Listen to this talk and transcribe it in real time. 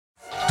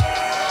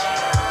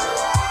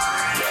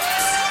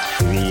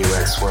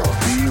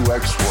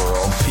VUX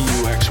World.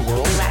 VUX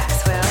World.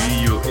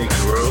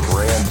 VUX World.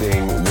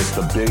 Branding with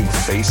the big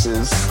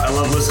faces. I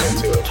love listening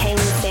to it. Kane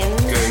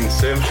Sims. Kane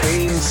Sims.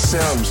 Kane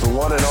Sims, the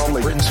one and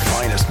only. Britain's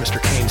finest,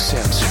 Mr. Kane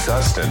Sims.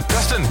 Dustin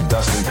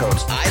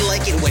Coates. I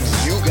like it when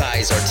you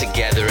guys are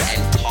together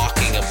and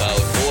talking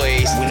about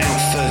voice. Without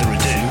further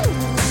ado,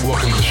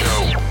 welcome to the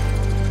show.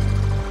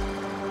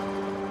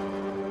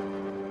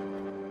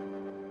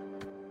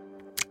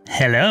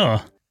 Hello.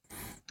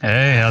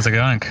 Hey, how's it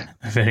going?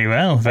 Very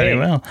well, very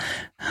well.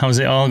 How's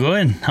it all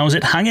going? How's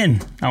it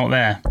hanging out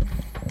there?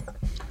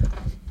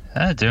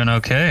 Yeah, doing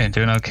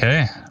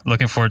okay.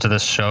 Looking forward to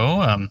this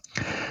show.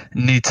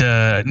 Need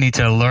to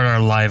alert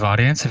our live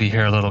audience if you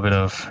hear a little bit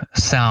of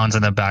sounds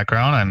in the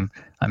background.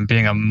 I'm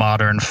being a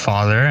modern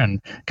father and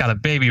got a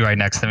baby right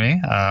next to me.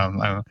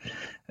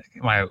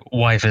 My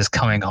wife is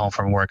coming home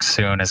from work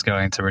soon, is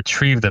going to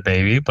retrieve the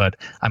baby, but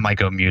I might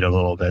go mute a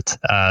little bit.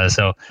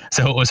 So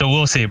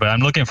we'll see, but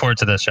I'm looking forward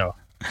to this show.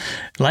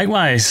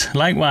 Likewise,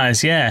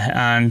 yeah.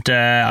 And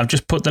I've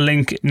just put the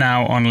link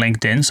now on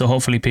LinkedIn, so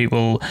hopefully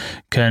people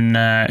can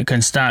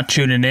start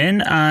tuning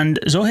in. And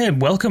Zohaib,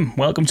 welcome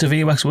to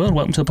VUX World.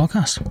 Welcome to the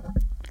podcast.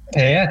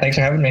 Yeah, thanks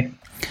for having me.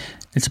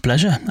 It's a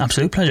pleasure,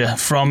 absolute pleasure.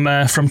 From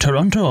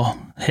Toronto,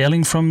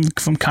 hailing from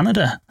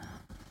Canada.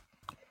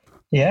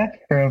 Yeah,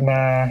 from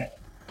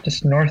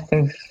just north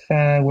of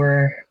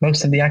where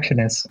most of the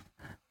action is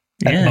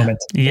at the moment.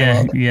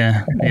 Yeah,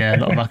 a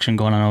lot of action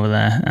going on over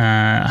there.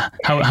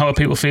 How are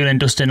people feeling,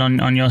 Dustin,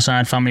 on your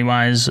side,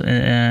 family-wise,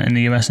 in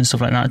the US and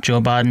stuff like that?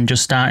 Joe Biden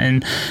just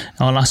starting,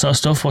 all that sort of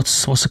stuff.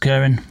 What's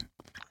occurring?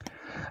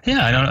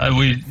 Yeah,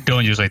 we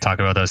don't usually talk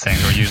about those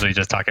things. We're usually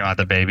just talking about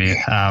the baby,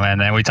 and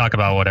then we talk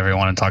about what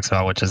everyone talks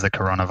about, which is the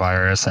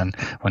coronavirus, and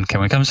when can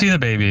we come see the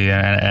baby,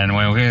 and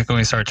when can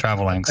we start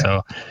traveling.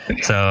 So,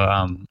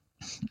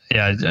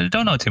 yeah, I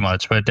don't know too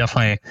much, but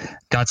definitely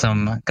got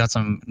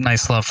some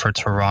nice love for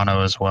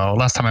Toronto as well.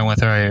 Last time I went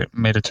there, I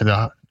made it to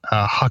the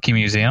hockey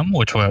museum,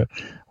 which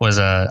was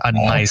a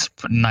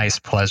nice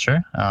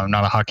pleasure. I'm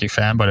not a hockey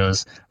fan, but it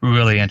was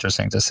really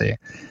interesting to see.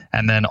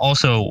 And then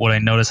also what I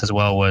noticed as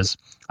well was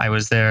I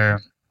was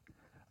there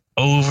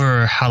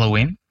over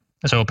Halloween.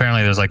 So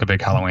apparently there's like a big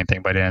Halloween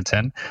thing, but I didn't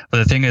attend. But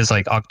the thing is,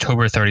 like,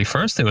 October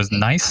 31st, it was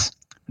nice.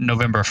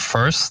 November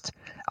 1st,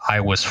 I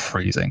was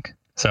freezing.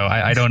 So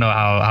I don't know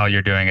how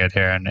you're doing it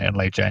here in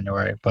late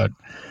January, but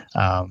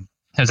it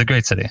was a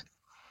great city.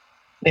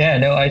 Yeah,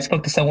 no, I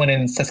spoke to someone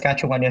in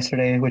Saskatchewan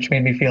yesterday, which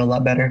made me feel a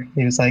lot better.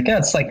 He was like,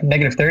 it's like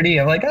negative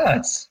 30. I'm like,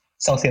 it's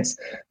Celsius.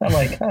 I'm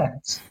like,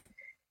 it's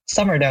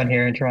summer down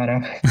here in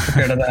Toronto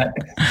compared to that.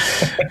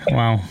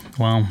 Wow.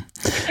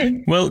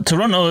 Well,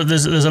 Toronto,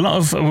 there's a lot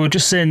of, we were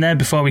just saying there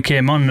before we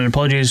came on, and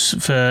apologies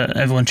for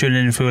everyone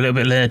tuning in if we were a little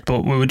bit late,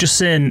 but we were just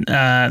saying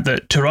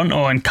that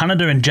Toronto and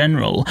Canada in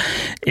general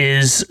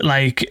is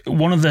like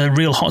one of the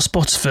real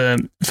hotspots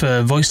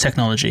for voice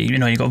technology. You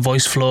know, you've got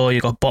VoiceFlow,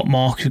 you've got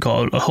Botmock, you've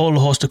got a whole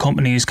host of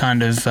companies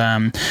kind of,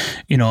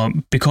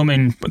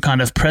 becoming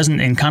kind of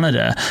present in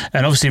Canada,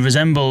 and obviously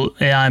Resemble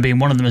AI being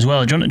one of them as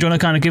well. Do you want to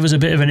kind of give us a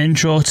bit of an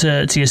intro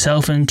to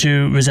yourself and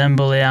to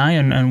Resemble AI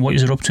and what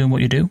you're up to and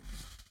what you do?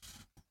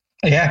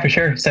 Yeah, for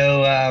sure.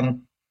 So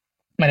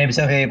my name is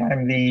Zohaib.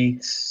 I'm the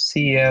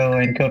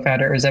CEO and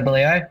co-founder at Resemble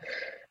AI.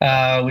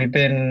 We've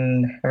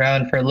been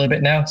around for a little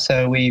bit now.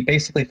 So we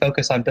basically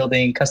focus on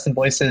building custom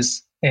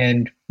voices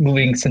and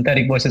moving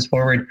synthetic voices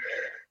forward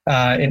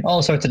in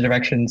all sorts of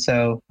directions.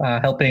 So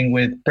helping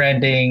with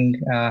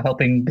branding,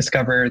 helping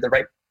discover the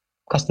right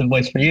custom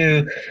voice for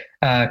you,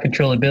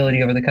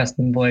 controllability over the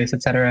custom voice,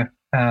 etc.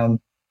 And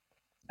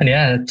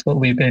yeah, that's what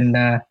we've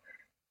been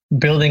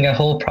building a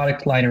whole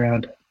product line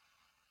around.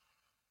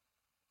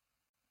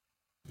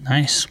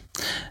 Nice.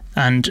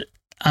 And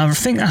I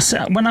think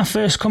when I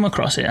first come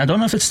across it, I don't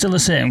know if it's still the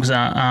same, because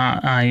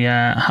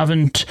I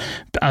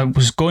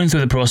was going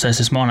through the process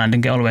this morning, I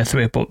didn't get all the way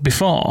through it, but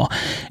before,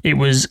 it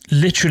was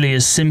literally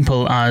as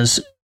simple as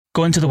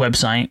going to the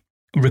website,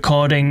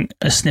 recording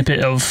a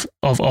snippet of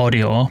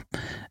audio,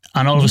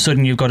 and all of a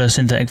sudden you've got a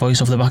synthetic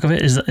voice off the back of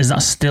it. Is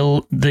that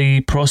still the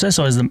process,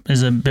 or is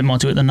there a bit more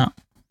to it than that?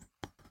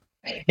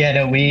 Yeah,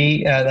 no,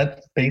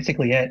 that's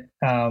basically it.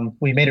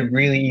 We made it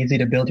really easy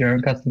to build your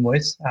own custom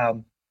voice.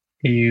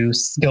 You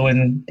go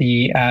in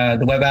the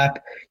web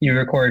app, you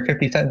record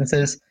 50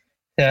 sentences,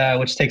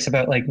 which takes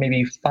about like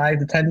maybe 5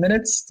 to 10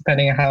 minutes,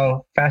 depending on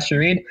how fast you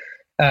read.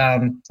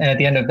 And at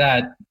the end of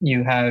that,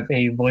 you have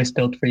a voice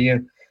built for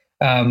you.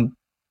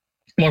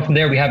 More from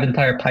there, we have an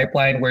entire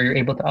pipeline where you're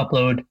able to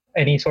upload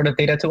any sort of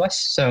data to us.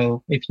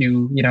 So if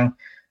you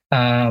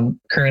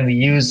currently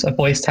use a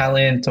voice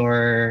talent,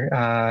 or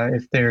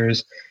if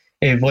there's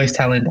a voice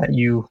talent that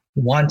you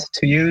want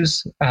to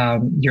use,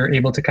 you're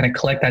able to kind of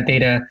collect that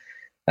data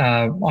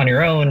on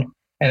your own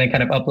and then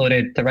kind of upload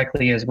it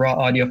directly as raw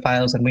audio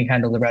files, and we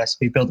handle the rest.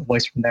 We build the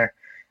voice from there.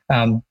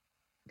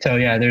 So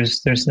yeah,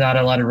 there's not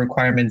a lot of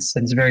requirements,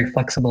 and it's very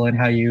flexible in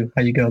how you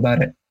go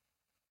about it.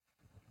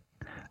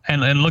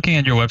 And looking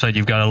at your website,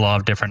 you've got a lot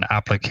of different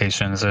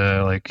applications.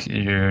 Like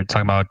you're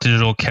talking about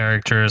digital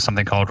characters,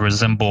 something called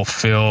Resemble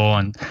Fill,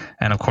 and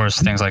of course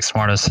things like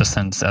smart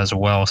assistants as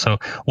well. So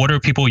what are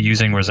people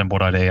using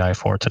Resemble.ai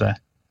for today?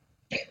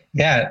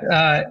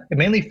 Yeah, it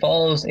mainly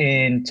falls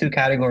in two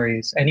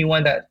categories.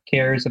 Anyone that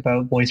cares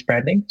about voice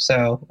branding.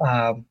 So,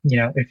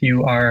 if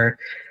you are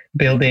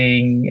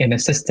building an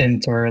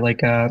assistant or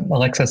like a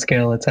Alexa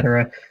skill,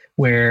 etc.,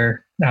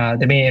 where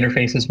the main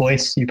interface is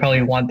voice, you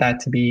probably want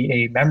that to be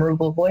a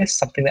memorable voice,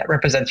 something that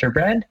represents your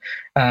brand.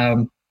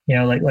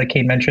 Like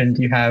Kate mentioned,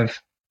 if you have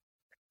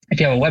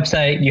a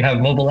website, you have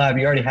a mobile app,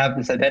 you already have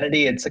this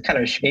identity. It's a kind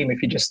of a shame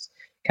if you just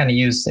kind of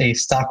use a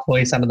stock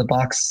voice out of the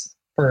box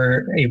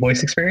for a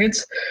voice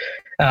experience.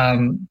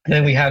 Then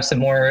we have some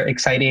more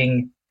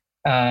exciting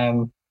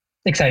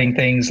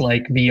things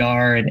like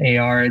VR and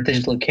AR,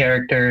 digital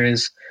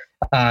characters,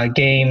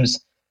 games,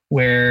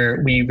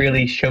 where we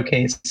really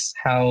showcase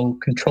how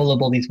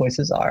controllable these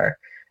voices are.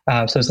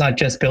 So it's not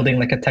just building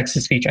like a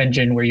text-to-speech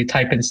engine where you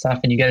type in stuff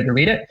and you get it to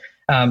read it,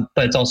 but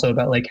it's also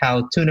about like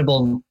how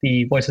tunable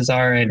the voices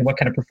are and what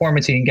kind of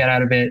performance you can get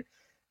out of it.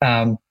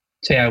 So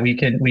yeah,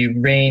 we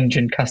range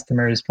in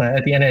customers, but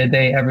at the end of the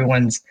day,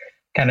 everyone's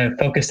kind of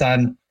focused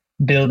on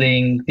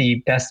building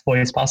the best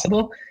voice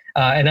possible.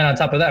 And then on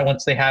top of that,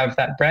 once they have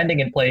that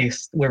branding in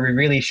place, where we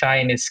really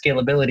shine is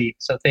scalability.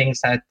 So things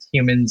that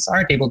humans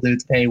aren't able to do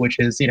today, which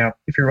is,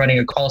 if you're running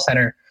a call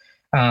center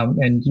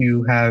and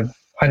you have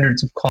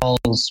hundreds of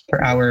calls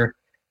per hour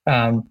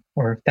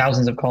or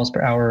thousands of calls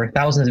per hour,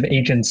 thousands of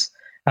agents,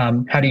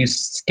 how do you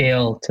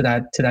scale to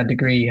that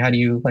degree? How do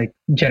you like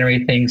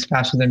generate things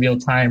faster than real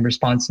time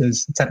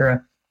responses,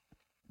 etc.?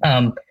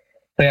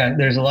 So yeah,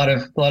 there's a lot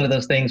of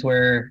those things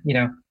where,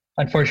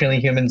 unfortunately,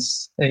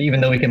 humans,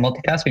 even though we can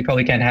multitask, we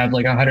probably can't have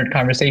like 100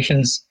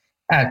 conversations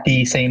at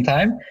the same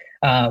time.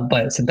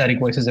 But synthetic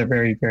voices are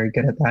very, very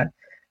good at that.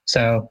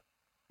 So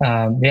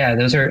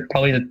those are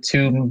probably the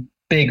two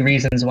big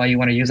reasons why you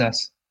want to use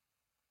us.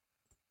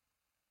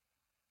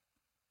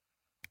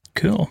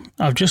 Cool.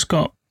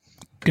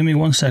 Give me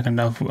 1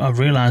 second. I've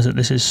realized that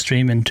this is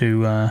streaming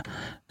to a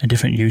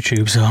different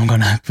YouTube, so I'm going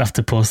to have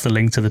to post the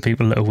link to the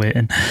people that are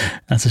waiting.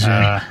 That's a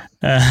shame.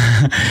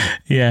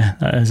 Yeah.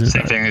 That is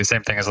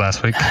Same thing as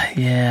last week.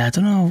 Yeah, I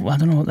don't know what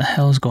the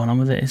hell's going on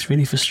with it. It's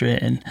really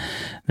frustrating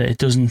that it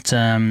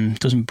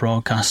doesn't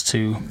broadcast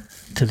to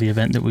the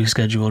event that we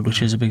scheduled,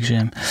 which is a big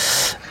shame.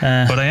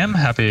 But I am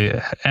happy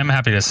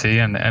to see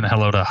and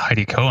hello to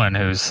Heidi Cohen,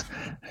 who's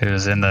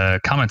in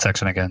the comment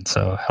section again.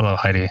 So hello,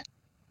 Heidi.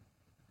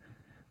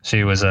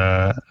 She was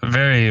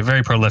very,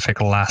 very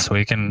prolific last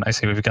week, and I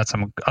see we've got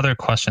some other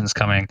questions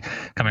coming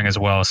as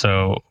well.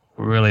 So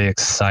really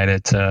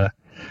excited to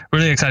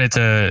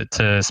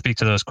speak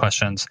to those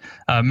questions.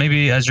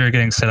 Maybe as you're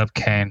getting set up,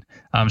 Kane.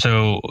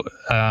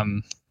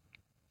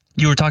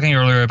 You were talking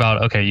earlier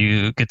about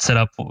you get set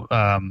up.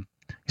 You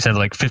said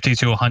like 50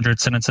 to 100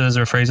 sentences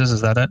or phrases.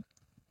 Is that it?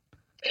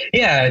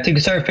 Yeah, to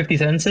start with 50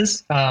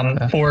 sentences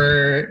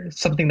for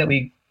something that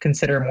we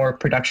consider more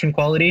production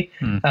quality.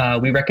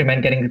 We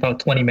recommend getting about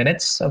 20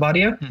 minutes of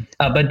audio,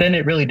 but then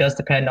it really does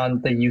depend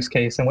on the use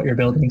case and what you're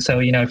building. So,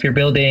 if you're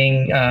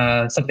building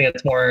something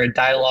that's more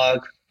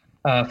dialogue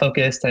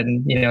focused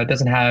and, it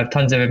doesn't have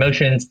tons of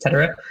emotions,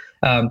 etc.,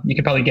 you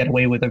could probably get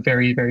away with a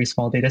very, very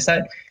small data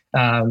set.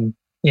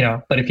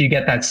 But if you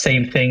get that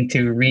same thing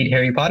to read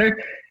Harry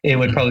Potter, it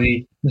would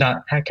probably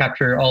not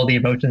capture all the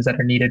emotions that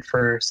are needed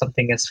for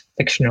something as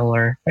fictional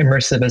or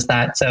immersive as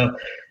that. So,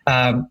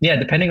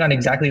 depending on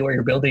exactly what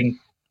you're building,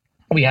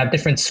 we have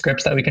different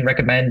scripts that we can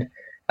recommend,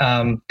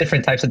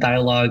 different types of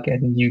dialogue,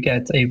 and you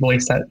get a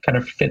voice that kind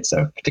of fits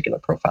a particular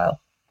profile.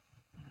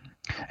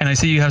 And I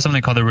see you have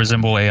something called the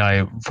Resemble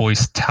AI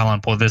Voice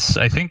Talent Pool. This,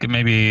 I think,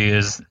 maybe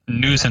is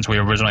new since we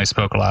originally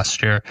spoke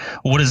last year.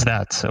 What is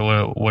that?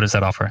 What does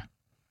that offer?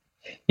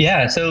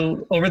 Yeah,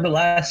 so over the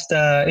last,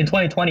 in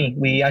 2020,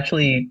 we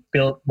actually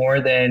built more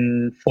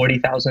than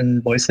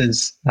 40,000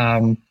 voices.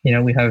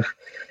 We have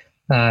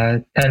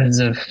tens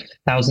of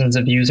thousands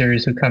of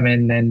users who come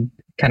in and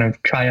kind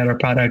of try out our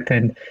product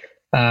and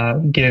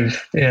give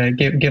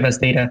us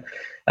data.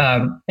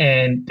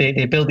 And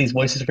they build these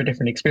voices for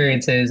different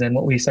experiences. And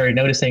what we started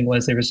noticing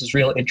was there was this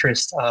real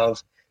interest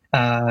of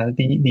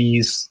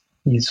these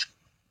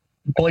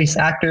voice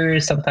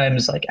actors,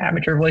 sometimes like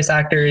amateur voice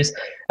actors,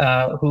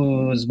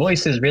 whose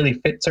voices really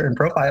fit certain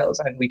profiles.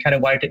 And we kind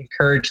of wanted to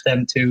encourage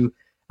them to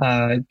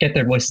get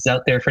their voices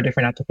out there for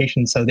different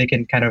applications so they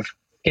can kind of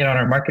get on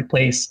our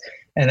marketplace.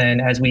 And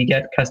then as we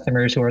get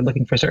customers who are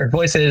looking for certain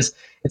voices,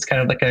 it's kind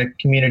of like a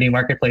community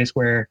marketplace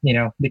where,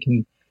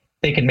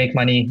 they can make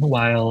money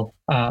while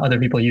other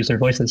people use their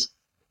voices.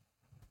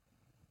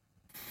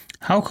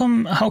 How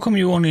come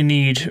you only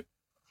need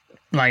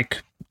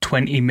like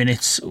 20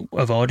 minutes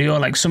of audio?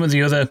 Like some of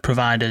the other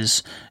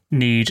providers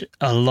need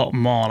a lot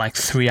more, like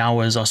 3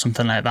 hours or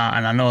something like that.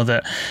 And I know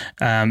that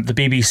the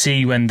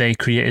BBC, when they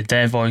created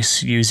their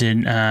voice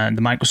using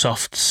the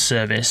Microsoft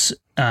service,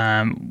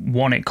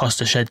 it cost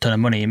a shed ton of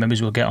money.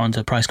 Maybe we'll get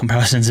onto price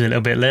comparisons a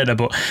little bit later,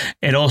 but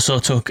it also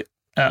took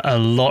a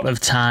lot of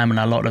time and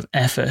a lot of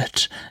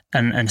effort,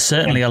 and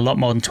certainly a lot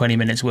more than 20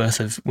 minutes worth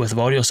of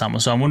audio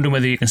samples. So I'm wondering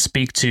whether you can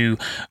speak to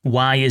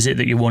why is it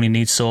that you only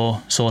need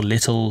so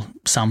little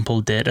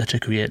sample data to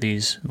create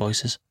these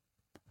voices?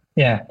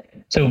 Yeah,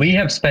 so we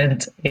have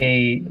spent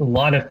a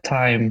lot of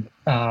time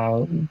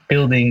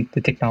building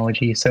the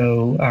technology.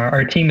 So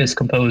our team is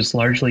composed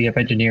largely of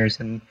engineers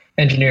who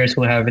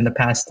have in the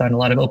past done a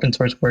lot of open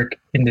source work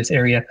in this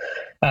area.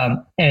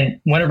 And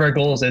one of our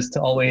goals was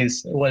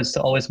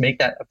to always make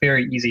that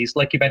very easy. So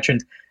like you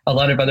mentioned, a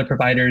lot of other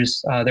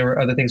providers, there were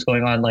other things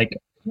going on, like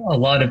a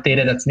lot of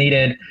data that's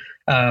needed.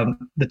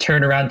 The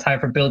turnaround time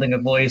for building a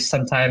voice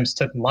sometimes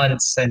took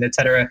months, and et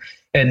cetera.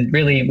 And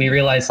really, we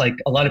realized like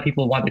a lot of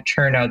people want to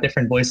churn out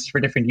different voices for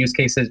different use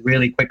cases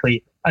really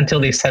quickly until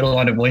they settle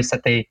on a voice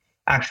that they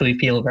actually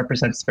feel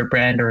represents their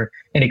brand or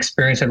an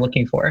experience they're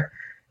looking for.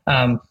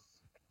 The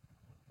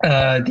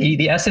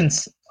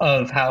essence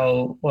of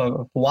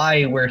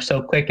why we're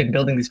so quick in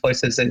building these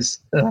voices is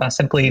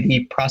simply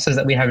the process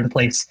that we have in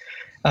place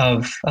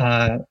of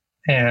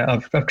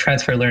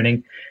transfer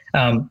learning.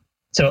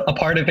 So a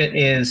part of it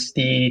is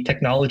the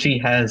technology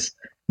has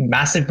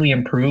massively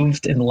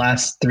improved in the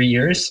last 3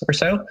 years or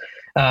so.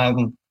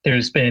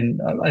 There's been,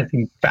 I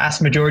think,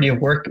 vast majority of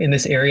work in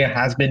this area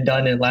has been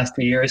done in the last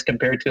 3 years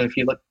compared to if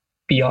you look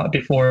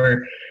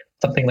before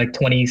something like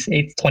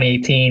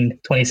 2018,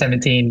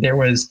 2017, there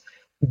was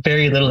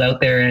very little out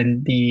there,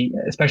 and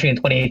especially in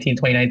 2018,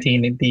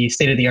 2019, the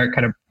state of the art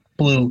kind of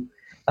blew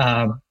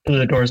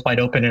the doors wide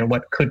open and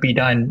what could be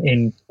done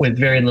with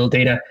very little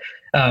data.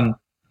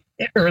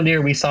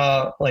 Earlier, we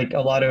saw like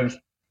a lot of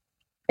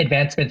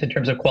advancements in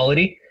terms of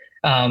quality,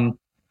 and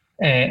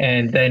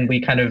then we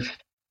kind of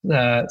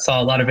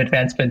saw a lot of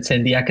advancements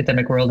in the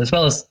academic world as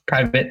well as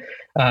private,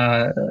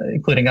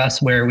 including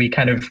us, where we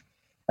kind of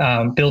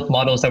built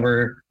models that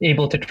were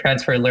able to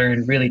transfer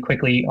learn really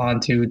quickly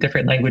onto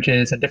different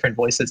languages and different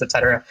voices, et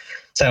cetera.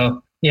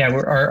 So yeah,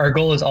 our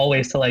goal is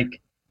always to like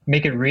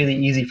make it really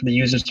easy for the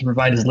users to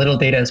provide as little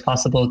data as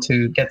possible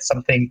to get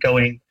something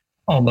going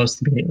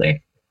almost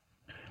immediately.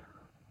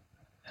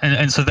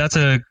 And so that's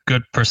a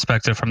good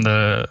perspective from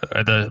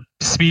the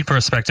speed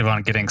perspective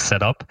on getting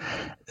set up.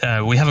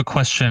 We have a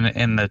question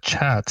in the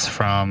chat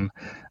from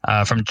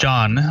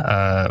John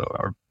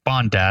or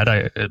Bondad.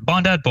 I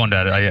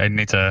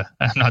need to.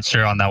 I'm not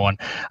sure on that one.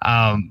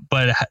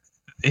 But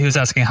he was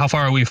asking, how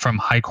far are we from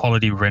high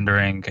quality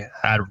rendering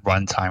at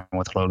runtime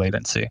with low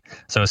latency?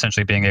 So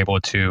essentially being able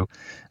to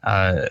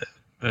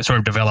sort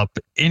of develop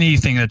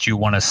anything that you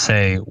want to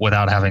say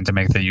without having to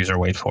make the user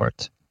wait for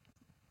it.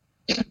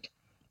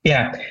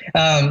 Yeah.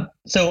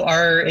 So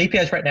our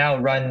APIs right now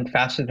run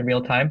faster than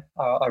real time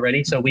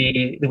already. So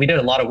we did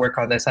a lot of work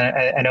on this.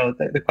 I know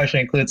the question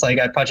includes like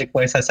at Project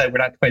Voice. I said we're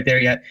not quite there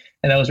yet,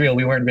 and that was real.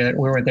 We weren't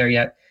there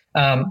yet.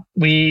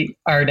 We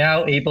are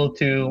now able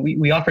to.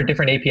 We offer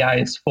different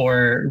APIs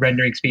for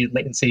rendering speed and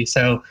latency.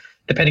 So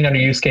depending on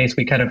your use case,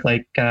 we kind of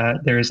like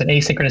there's an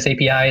asynchronous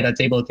API that's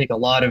able to take a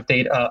lot of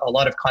data, a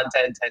lot of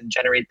content, and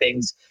generate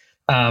things.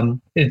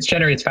 It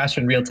generates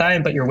faster in real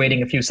time, but you're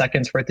waiting a few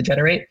seconds for it to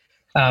generate.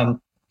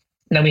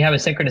 Then we have a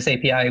synchronous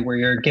API where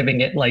you're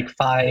giving it like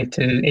 5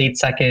 to 8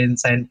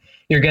 seconds and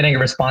you're getting a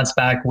response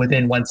back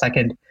within 1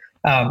 second.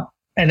 And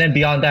then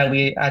beyond that,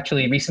 we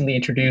actually recently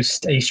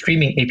introduced a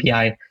streaming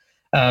API.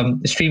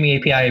 The streaming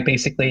API,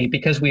 basically,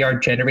 because we are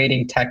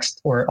generating text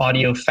or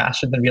audio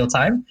faster than real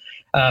time,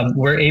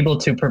 we're able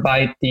to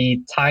provide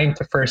the time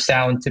to first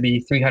sound to be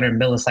 300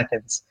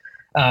 milliseconds.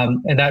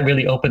 And that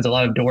really opens a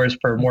lot of doors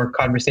for more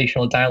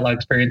conversational dialogue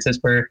experiences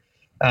where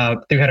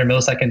 300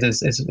 milliseconds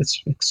is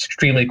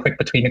extremely quick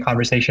between a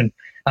conversation.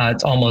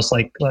 It's almost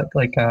like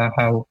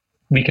how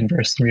we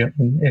converse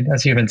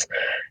as humans.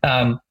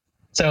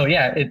 So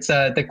yeah, it's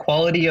the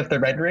quality of the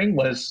rendering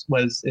was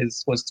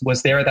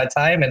there at that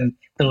time, and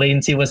the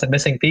latency was a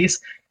missing piece.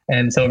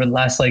 And so over the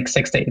last like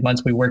 6 to 8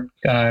 months, we worked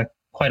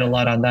quite a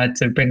lot on that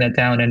to bring that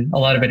down, and a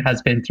lot of it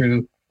has been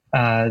through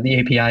the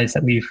APIs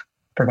that we've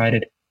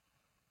provided.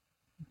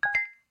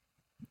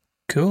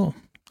 Cool,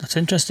 that's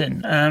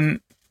interesting.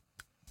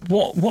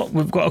 What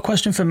we've got a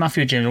question from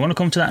Matthew James. I want to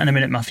come to that in a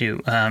minute, Matthew,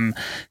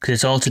 because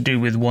it's all to do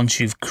with once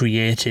you've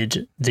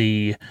created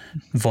the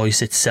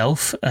voice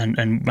itself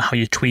and how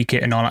you tweak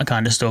it and all that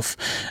kind of stuff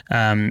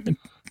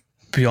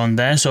beyond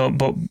there. So,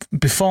 but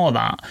before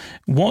that,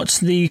 what's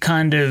the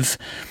kind of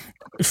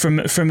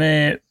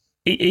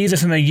either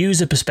from a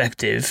user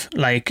perspective,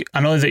 like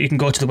I know that you can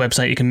go to the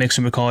website, you can make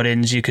some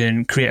recordings, you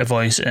can create a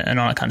voice and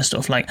all that kind of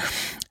stuff. Like,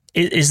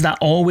 is that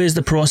always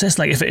the process?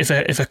 Like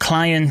if a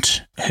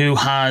client who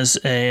has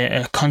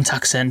a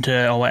contact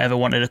center or whatever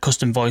wanted a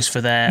custom voice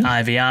for their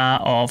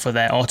IVR or for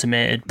their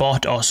automated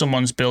bot, or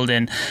someone's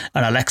building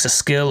an Alexa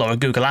skill or a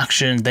Google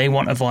action, they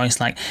want a voice,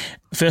 like,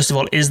 first of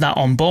all, is that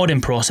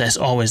onboarding process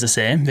always the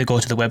same? They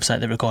go to the website,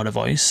 they record a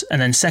voice. And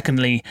then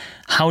secondly,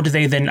 how do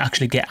they then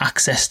actually get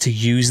access to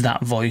use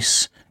that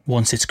voice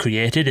once it's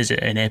created? Is it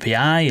an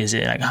API? Is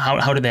it like,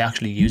 how do they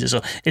actually use it?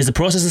 So is the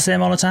process the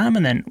same all the time?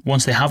 And then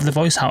once they have the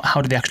voice,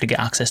 how do they actually get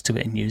access to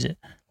it and use it?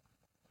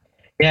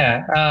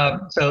 Yeah.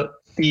 So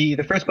the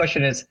first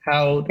question is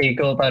how they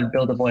go about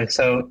build a voice.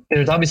 So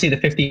there's obviously the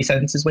 50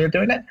 sentences way of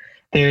doing it.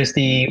 There's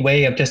the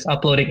way of just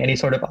uploading any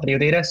sort of audio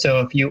data. So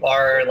if you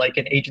are like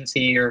an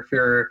agency, or if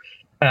you're,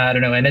 I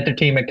don't know, an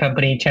entertainment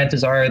company,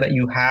 chances are that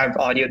you have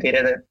audio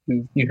data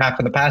that you have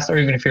from the past, or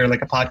even if you're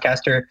like a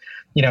podcaster,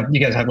 you know, you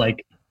guys have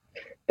like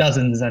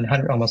dozens and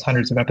almost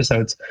hundreds of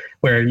episodes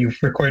where you've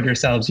recorded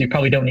yourselves. You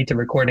probably don't need to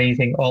record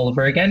anything all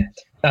over again.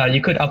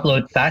 You could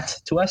upload that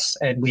to us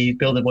and we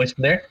build a voice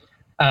from there.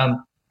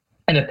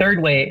 And the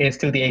third way is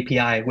through the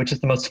API, which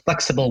is the most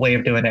flexible way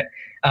of doing it.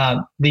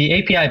 The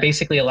API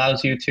basically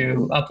allows you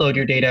to upload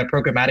your data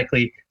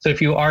programmatically. So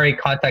if you are a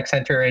contact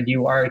center and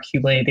you are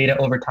accumulating data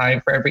over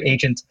time for every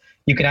agent,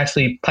 you can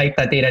actually pipe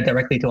that data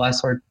directly to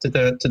us or to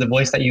the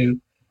voice that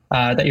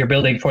you're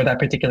building for that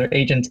particular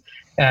agent,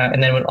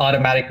 and then would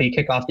automatically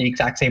kick off the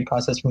exact same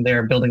process from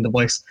there, building the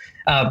voice.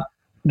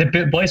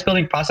 The voice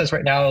building process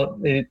right now,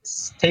 it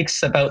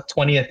takes about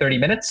 20 to 30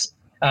 minutes.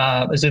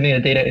 Assuming the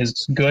data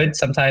is good.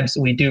 Sometimes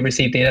we do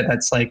receive data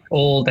that's like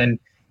old and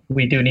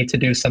we do need to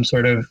do some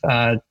sort of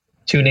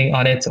tuning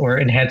on it or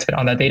enhancement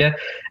on that data.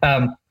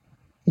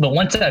 But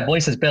once that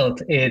voice is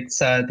built, it's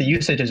the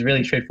usage is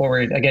really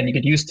straightforward. Again, you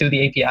could use through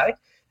the API.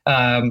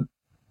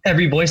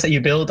 Every voice that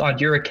you build on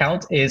your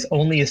account is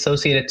only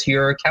associated to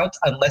your account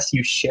unless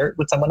you share it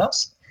with someone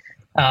else.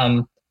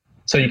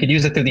 So you could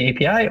use it through the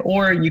API,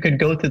 or you could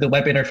go through the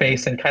web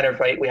interface and kind of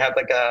write. We have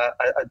like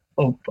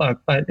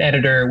an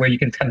editor where you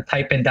can kind of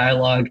type in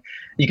dialogue.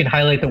 You can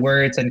highlight the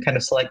words and kind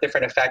of select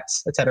different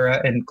effects, etc.,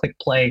 and click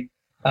play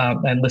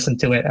and listen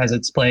to it as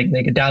it's playing.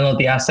 They could download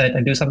the asset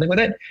and do something with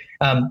it.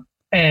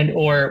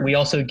 Or we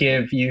also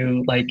give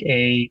you like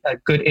a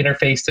good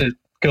interface to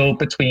go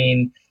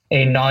between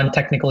a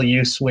non-technical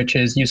use, which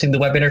is using the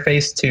web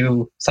interface,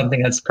 to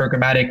something that's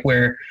programmatic,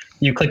 where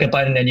you click a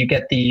button and you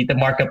get the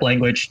markup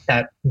language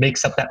that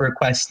makes up that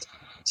request.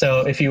 So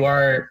if you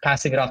are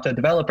passing it off to a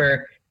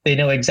developer, they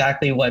know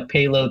exactly what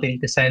payload they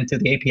need to send to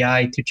the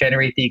API to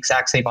generate the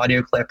exact same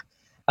audio clip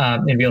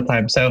in real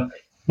time. So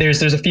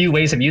there's a few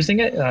ways of using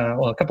it,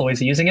 a couple of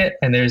ways of using it,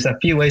 and there's a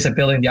few ways of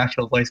building the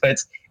actual voice, but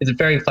it's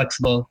very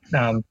flexible,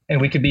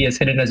 and we could be as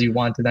hidden as you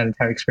want in that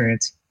entire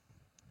experience.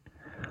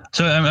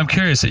 So I'm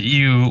curious,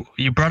 you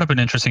brought up an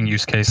interesting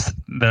use case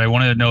that I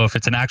wanted to know if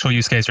it's an actual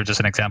use case or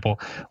just an example,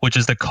 which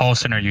is the call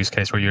center use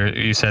case, where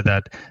you said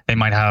that they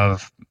might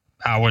have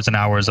hours and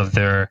hours of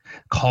their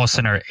call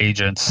center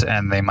agents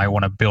and they might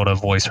want to build a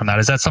voice from that.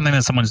 Is that something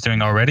that someone's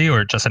doing already,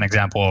 or just an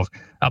example of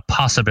a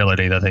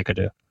possibility that they could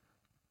do?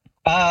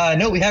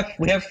 No, we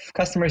have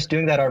customers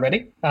doing that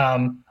already,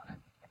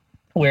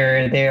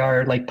 where they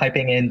are like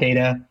piping in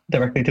data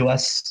directly to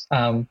us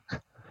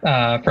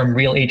from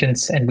real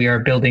agents, and we are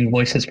building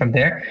voices from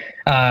there.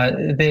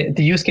 The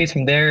use case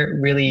from there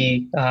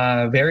really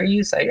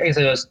varies. I guess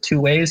there's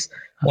two ways.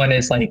 One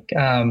is like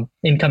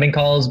incoming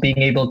calls, being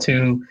able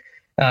to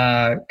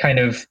kind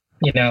of,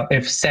 you know,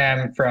 if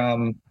Sam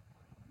from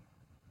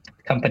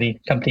company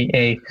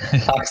A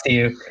talks to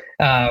you,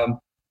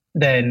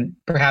 then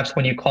perhaps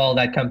when you call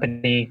that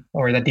company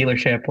or that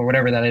dealership or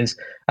whatever that is,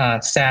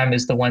 Sam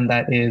is the one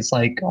that is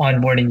like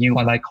onboarding you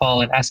on that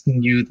call and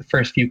asking you the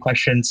first few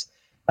questions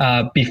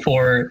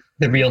before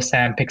the real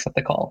Sam picks up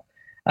the call.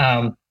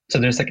 So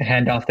there's like a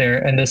handoff there.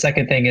 And the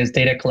second thing is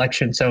data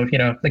collection. So, you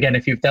know, again,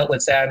 if you've dealt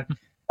with Sam,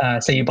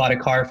 say you bought a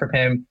car from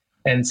him,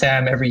 and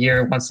Sam every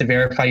year wants to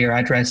verify your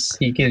address,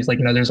 he gives like,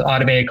 you know, there's an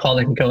automated call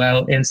that can go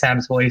out in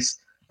Sam's voice.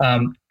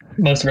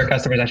 Most of our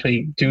customers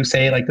actually do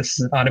say like, this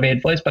is an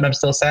automated voice, but I'm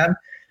still Sam.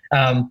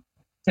 And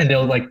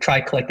they'll like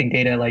try collecting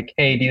data like,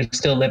 hey, do you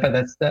still live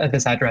at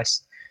this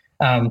address?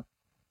 And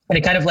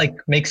it kind of like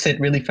makes it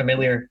really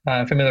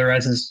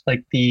familiarizes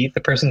like the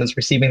person that's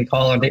receiving the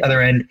call on the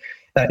other end,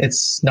 that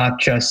it's not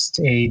just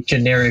a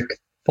generic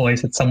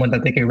voice, it's someone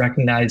that they can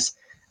recognize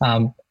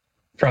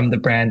from the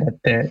brand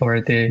or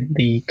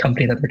the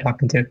company that they're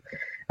talking to.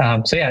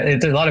 So yeah,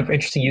 there's a lot of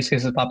interesting use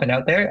cases popping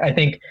out there. I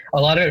think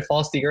a lot of it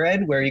falls to your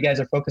end, where you guys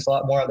are focused a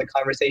lot more on the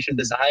conversation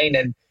design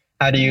and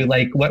how do you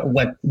like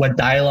what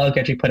dialogue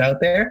actually put out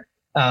there.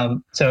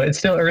 So it's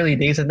still early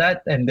days in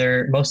that, and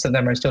most of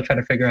them are still trying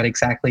to figure out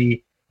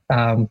exactly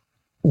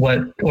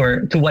what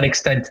or to what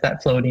extent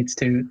that flow needs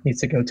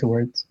to go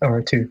towards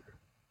or to.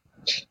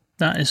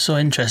 That is so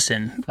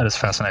interesting. That is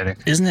fascinating.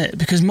 Isn't it?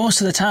 Because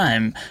most of the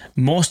time,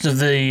 most of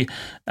the,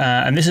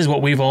 and this is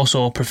what we've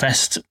also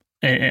professed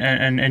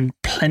in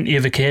plenty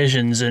of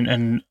occasions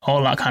and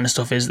all that kind of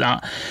stuff, is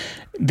that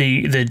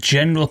the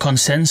general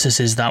consensus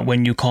is that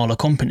when you call a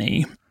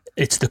company,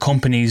 it's the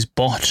company's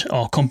bot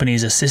or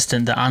company's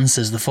assistant that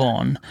answers the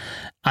phone.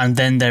 And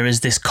then there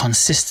is this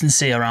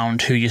consistency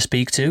around who you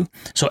speak to.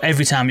 So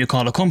every time you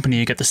call a company,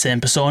 you get the same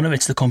persona.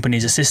 It's the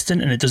company's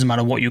assistant, and it doesn't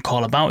matter what you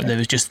call about. There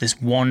is just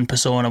this one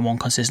persona, one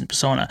consistent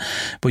persona.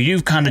 But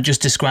you've kind of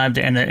just described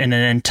it in an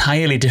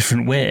entirely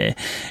different way,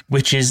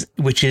 which is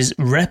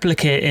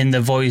replicating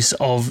the voice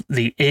of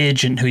the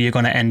agent who you're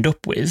going to end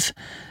up with.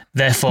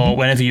 Therefore,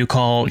 whenever you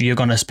call, you're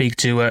going to speak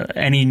to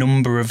any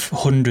number of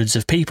hundreds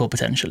of people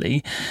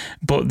potentially.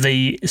 But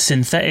the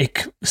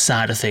synthetic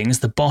side of things,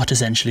 the bot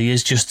essentially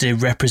is just a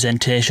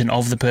representation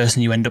of the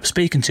person you end up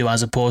speaking to,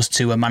 as opposed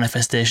to a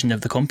manifestation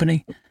of the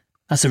company.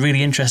 That's a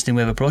really interesting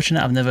way of approaching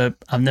it. I've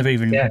never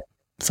even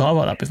thought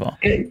about that before.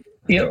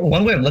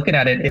 One way of looking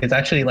at it is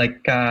actually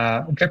like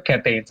drip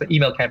campaigns,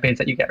 email campaigns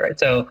that you get, right?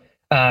 So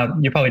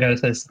you probably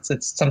notice this.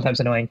 It's sometimes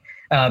annoying,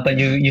 but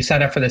you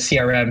sign up for the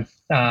CRM,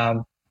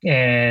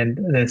 and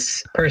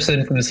this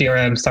person from the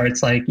CRM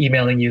starts like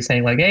emailing you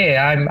saying like, "Hey,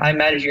 I'm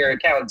managing your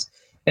accounts,"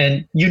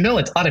 and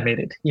it's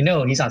automated.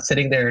 He's not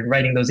sitting there and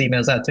writing those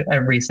emails out to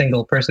every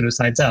single person who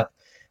signs up.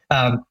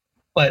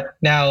 But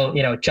now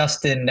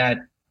Justin at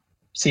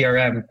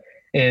CRM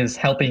is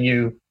helping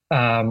you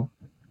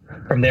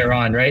from there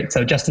on, right?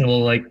 So Justin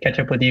will like catch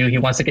up with you. He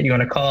wants to get you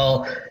on a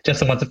call.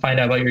 Justin wants to find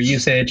out about your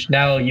usage.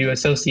 Now you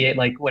associate,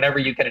 like, whenever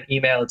you get an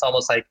email, it's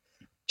almost like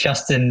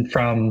Justin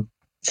from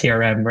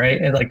CRM,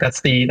 right? And like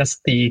that's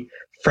the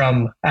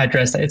from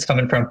address that it's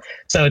coming from.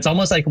 So it's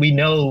almost like we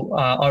know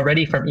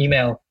already from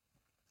email,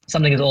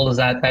 something as old as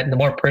that the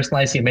more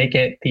personalized you make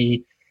it,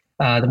 the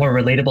more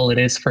relatable it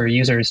is for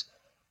users,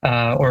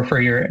 or for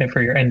your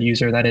end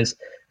user, that is.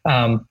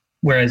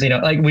 Whereas,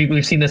 like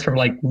we've seen this from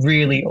like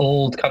really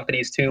old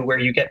companies too, where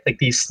you get like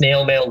these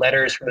snail mail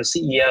letters from the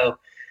CEO,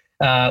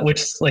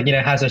 which like,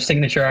 has their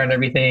signature on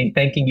everything,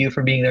 thanking you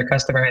for being their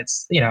customer.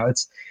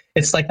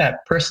 It's like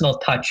that personal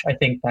touch, I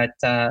think, that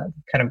kind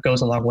of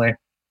goes a long way.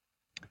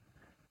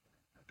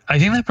 I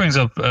think that brings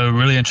up a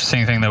really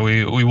interesting thing that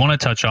we want to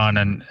touch on,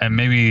 and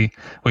maybe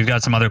we've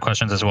got some other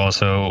questions as well,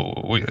 so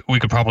we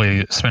could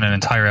probably spend an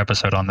entire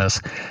episode on this,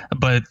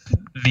 but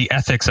the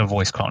ethics of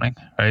voice cloning,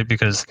 right?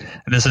 Because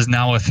this is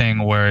now a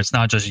thing where it's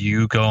not just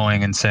you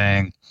going and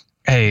saying,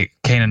 hey,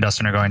 Kane and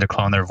Dustin are going to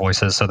clone their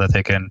voices so that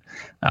they can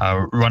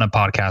run a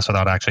podcast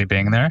without actually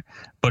being there,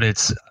 but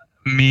it's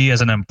me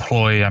as an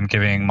employee, I'm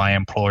giving my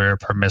employer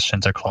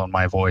permission to clone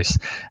my voice.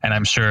 And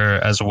I'm sure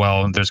as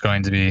well,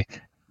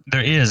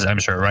 there is, I'm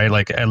sure, right?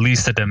 Like at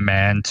least a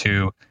demand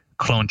to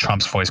clone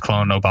Trump's voice,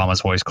 clone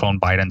Obama's voice, clone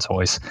Biden's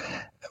voice.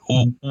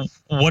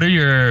 What are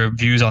your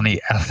views on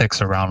the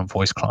ethics around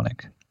voice cloning?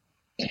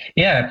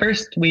 Yeah,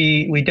 first,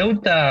 we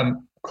don't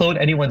clone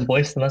anyone's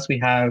voice unless we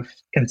have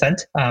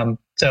consent.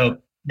 So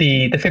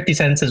the 50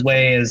 sentences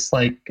way is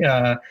like,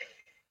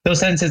 those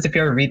sentences, if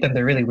you ever read them,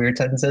 they're really weird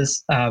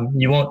sentences.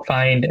 You won't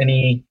find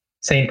any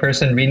sane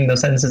person reading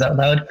those sentences out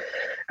loud.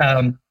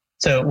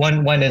 So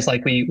one is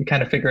like we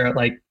kind of figure out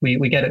like we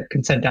get a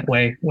consent that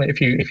way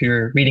if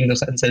you're reading those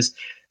sentences.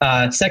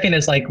 Second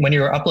is like when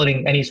you're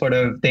uploading any sort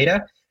of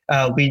data,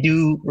 we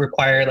do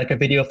require like a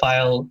video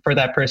file for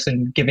that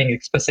person giving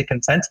explicit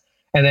consent,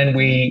 and then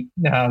we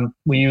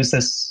use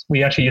this.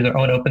 We actually use our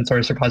own open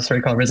source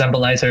repository called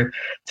Resembleizer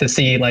to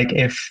see like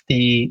if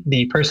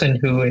the person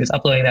who is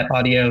uploading that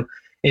audio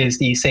is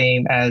the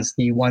same as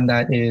the one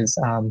that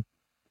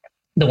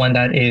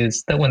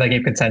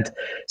gave consent.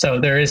 So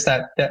there is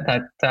that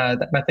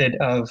method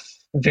of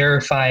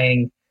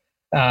verifying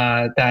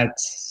that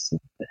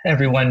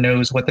everyone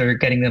knows what they're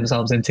getting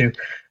themselves into.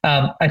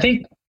 I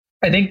think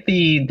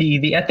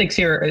the ethics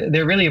here,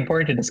 they're really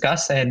important to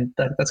discuss, and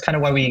that's kind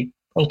of why we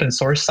open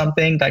source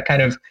something that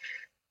kind of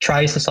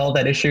tries to solve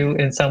that issue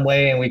in some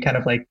way, and we kind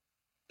of like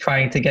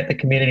trying to get the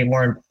community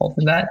more involved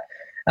in that.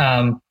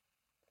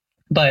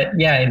 But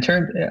yeah,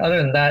 other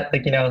than that,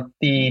 like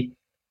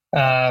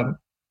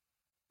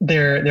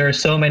there are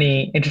so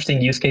many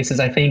interesting use cases.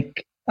 I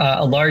think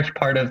a large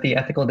part of the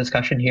ethical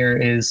discussion here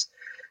is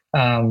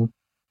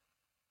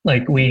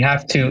like we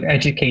have to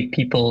educate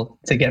people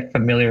to get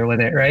familiar with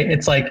it, right?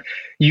 It's like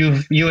you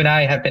and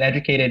I have been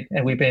educated,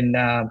 and we've been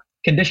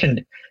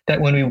conditioned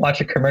that when we watch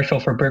a commercial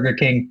for Burger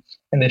King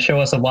and they show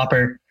us a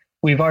Whopper,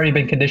 we've already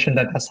been conditioned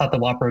that that's not the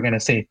Whopper we're going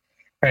to see,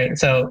 right?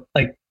 So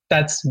like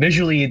that's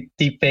visually,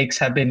 deep fakes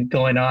have been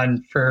going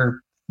on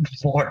for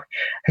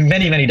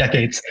many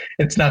decades.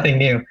 It's nothing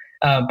new.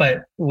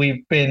 But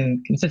we've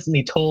been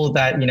consistently told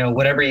that,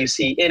 whatever you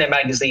see in a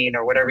magazine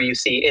or whatever you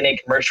see in a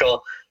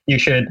commercial, you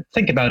should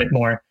think about it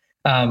more.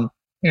 And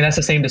that's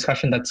the same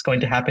discussion that's going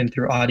to happen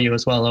through audio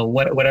as well.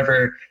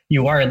 Whatever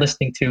you are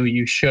listening to,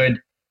 you should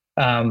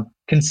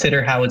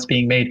consider how it's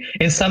being made.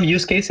 In some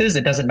use cases,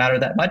 it doesn't matter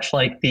that much,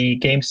 like the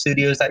game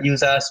studios that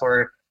use us,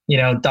 or,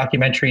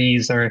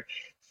 documentaries or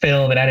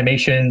film and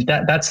animation.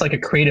 That's like a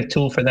creative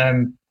tool for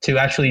them to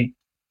actually,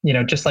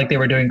 just like they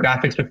were doing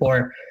graphics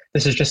before,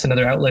 this is just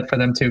another outlet for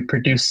them to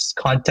produce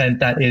content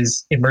that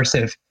is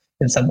immersive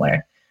in some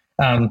way.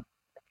 But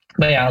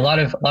yeah, a lot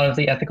of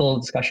the ethical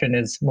discussion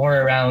is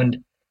more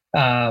around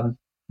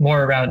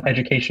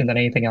education than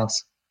anything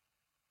else.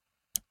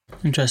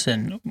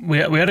 Interesting. We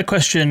had a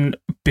question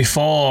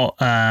before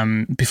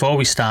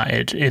we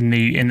started in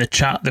the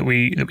chat that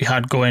we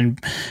had going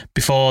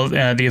before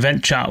the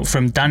event chat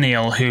from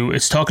Daniel, who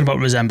is talking about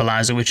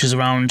Resembleizer, which is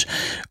around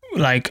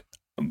like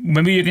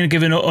maybe you're going to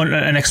give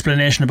an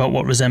explanation about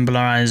what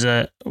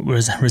Resemblizer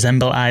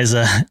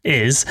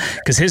is,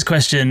 because his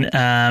question,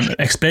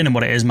 explaining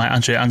what it is, might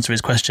answer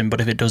his question,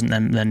 but if it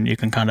doesn't, then you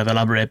can kind of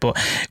elaborate. But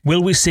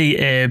will we see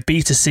a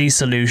B2C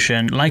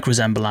solution like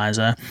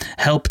Resemblizer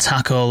help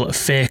tackle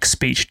fake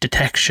speech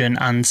detection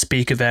and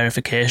speaker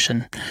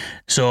verification?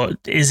 So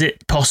is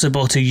it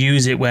possible to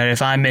use it where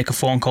if I make a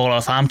phone call or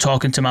if I'm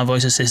talking to my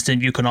voice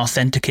assistant, you can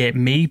authenticate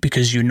me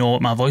because you know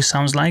what my voice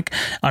sounds like?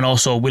 And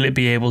also, will it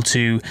be able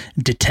to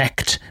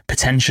detect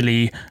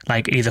potentially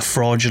like either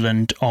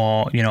fraudulent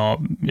or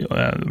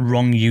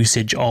wrong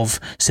usage of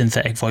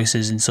synthetic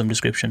voices in some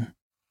description?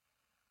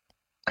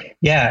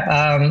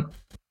 Yeah.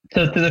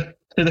 So to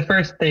the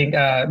first thing,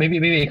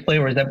 maybe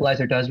explain what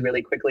Resemblizer does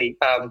really quickly.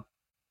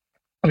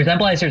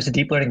 Resemblizer is a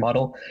deep learning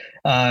model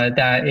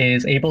that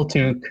is able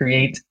to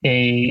create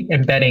a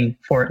embedding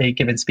for a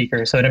given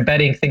speaker. So an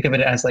embedding, think of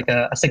it as like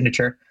a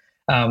signature.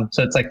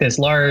 So it's like this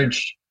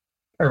large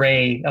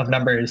array of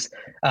numbers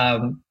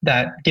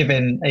that,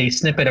 given a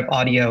snippet of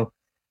audio,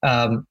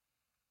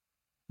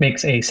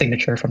 makes a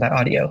signature from that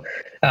audio.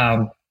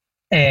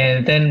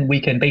 And then we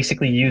can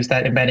basically use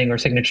that embedding or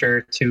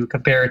signature to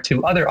compare it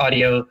to other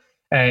audio,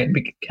 and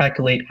we can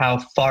calculate how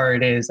far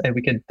it is, and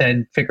we can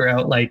then figure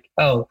out like,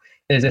 oh,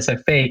 is this a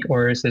fake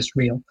or is this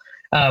real?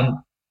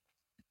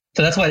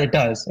 So that's what it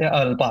does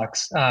out of the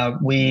box.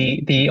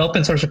 The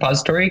open source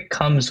repository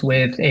comes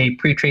with a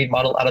pre-trained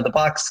model out of the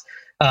box.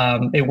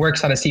 It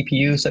works on a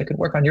CPU, so it could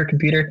work on your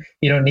computer.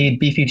 You don't need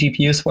beefy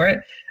GPUs for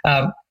it.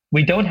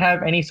 We don't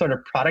have any sort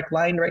of product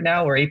line right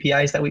now or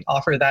APIs that we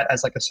offer that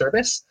as like a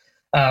service,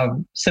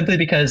 simply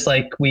because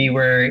like we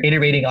were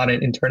iterating on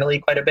it internally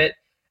quite a bit.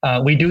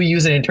 We do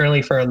use it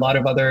internally for a lot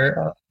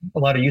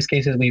of use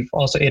cases. We've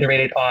also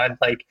iterated on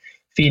like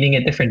feeding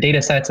it different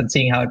data sets and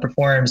seeing how it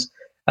performs.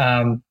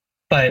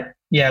 But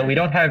yeah, we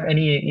don't have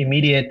any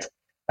immediate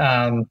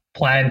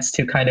plans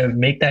to kind of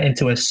make that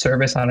into a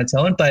service on its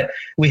own, but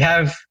we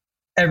have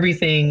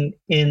everything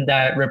in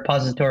that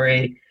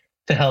repository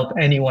to help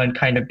anyone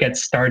kind of get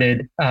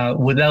started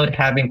without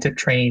having to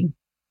train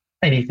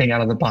anything out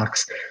of the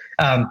box.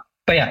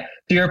 But yeah,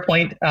 to your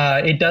point,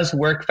 it does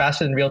work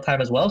faster than real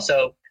time as well.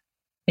 So,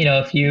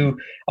 if you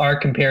are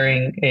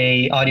comparing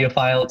a audio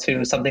file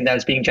to something that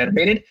is being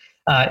generated,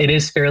 it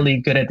is fairly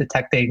good at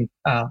detecting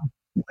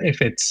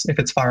if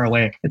it's far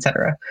away,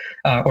 etc.,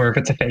 or if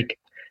it's a fake.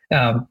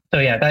 So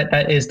yeah,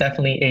 that is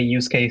definitely a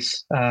use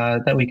case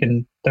that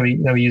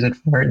we use it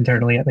for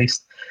internally, at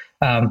least.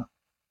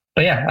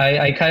 But yeah,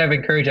 I kind of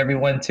encourage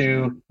everyone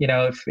to,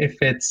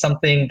 if it's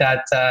something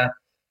that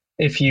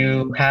if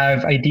you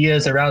have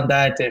ideas around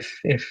that, if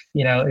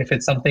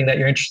it's something that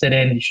you're interested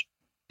in, you should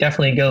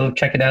definitely go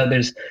check it out.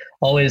 There's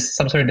always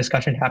some sort of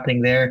discussion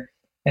happening there,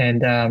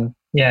 and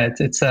yeah,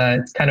 it's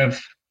kind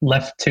of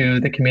left to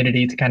the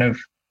community to kind of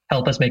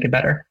help us make it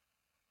better.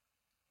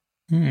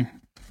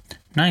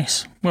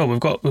 Nice. Well, we've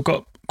got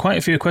quite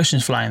a few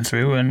questions flying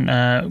through,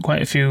 and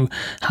quite a few.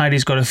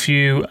 Heidi's got a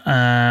few.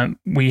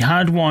 We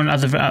had one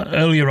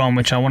earlier on,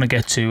 which I want to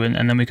get to,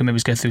 and then we can maybe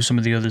get through some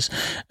of the others.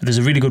 There's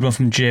a really good one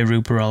from Jay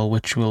Ruperol,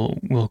 which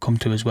we'll come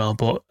to as well.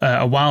 But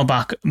a while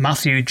back,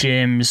 Matthew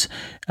James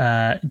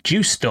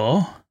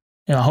Justo.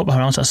 I hope I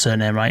pronounced that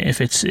surname right.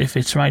 If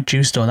it's right,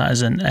 Justo, that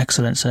is an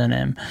excellent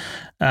surname.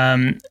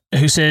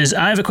 Who says,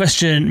 I have a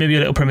question, maybe a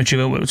little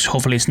premature, which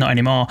hopefully it's not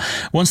anymore.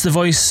 Once the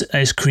voice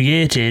is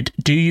created,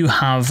 do you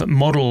have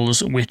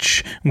models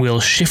which will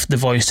shift the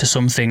voice to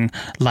something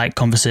like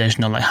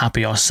conversational, like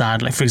happy or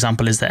sad? Like, for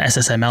example, is the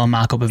SSML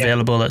markup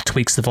available that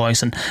tweaks the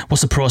voice? And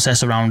what's the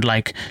process around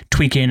like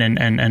tweaking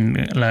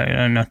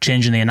and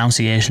changing the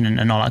enunciation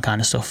and all that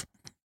kind of stuff?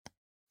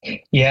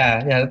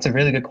 Yeah, that's a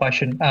really good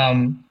question.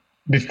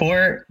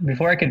 Before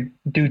I could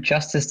do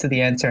justice to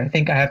the answer, I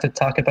think I have to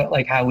talk about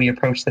like how we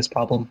approach this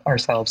problem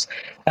ourselves.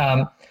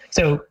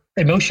 So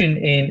emotion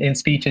in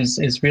speech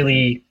is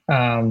really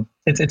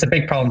it's a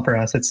big problem for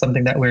us. It's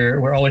something that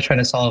we're always trying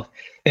to solve.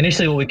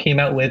 Initially, what we came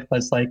out with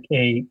was like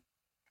we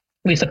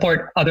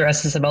support other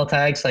SSML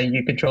tags, like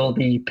you control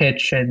the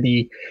pitch and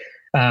the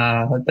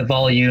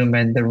volume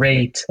and the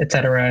rate,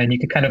 etc. And you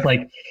could kind of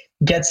like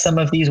get some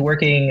of these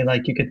working,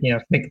 like you could,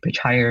 make the pitch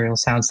higher, it'll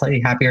sound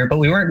slightly happier, but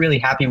we weren't really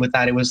happy with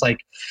that. It was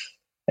like,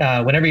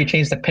 whenever you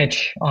change the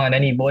pitch on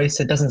any voice,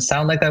 it doesn't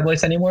sound like that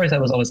voice anymore.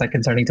 That was always like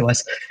concerning to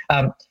us.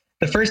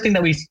 The first thing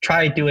that we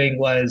tried doing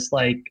was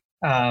like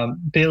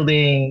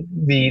building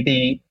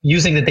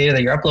using the data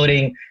that you're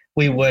uploading.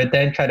 We would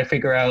then try to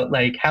figure out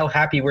like, how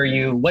happy were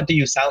you? What do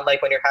you sound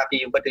like when you're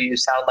happy? What do you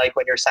sound like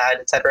when you're sad,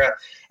 etc.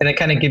 And then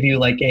kind of give you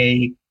like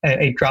a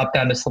drop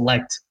down to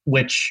select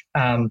which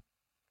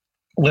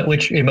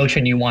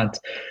emotion you want.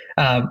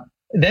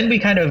 Then we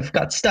kind of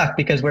got stuck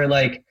because we're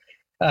like,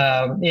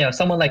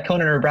 someone like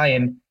Conan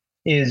O'Brien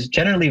is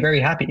generally very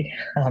happy.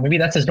 Maybe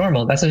that's his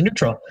normal, that's his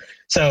neutral.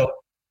 So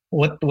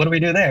what do we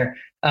do there?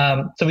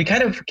 So we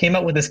kind of came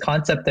up with this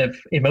concept of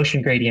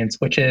emotion gradients,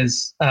 which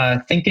is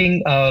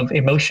thinking of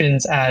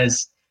emotions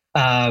as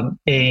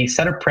a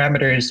set of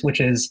parameters,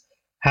 which is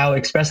how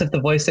expressive the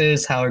voice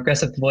is, how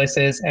aggressive the voice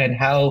is, and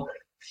how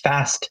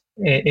fast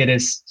it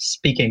is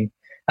speaking.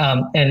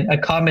 And a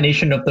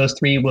combination of those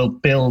three will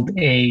build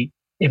a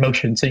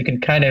emotion. So you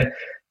can kind of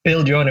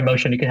build your own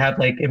emotion. You can have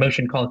like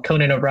emotion called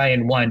Conan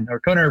O'Brien 1 or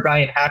Conan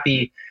O'Brien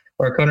happy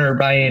or Conan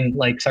O'Brien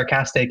like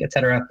sarcastic,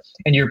 etc.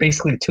 And you're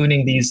basically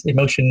tuning these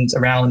emotions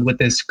around with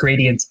this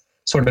gradient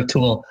sort of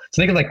tool.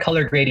 So think of like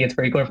color gradients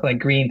where you're going from like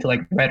green to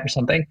like red or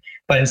something,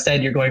 but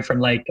instead you're going from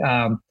like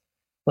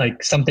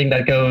something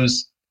that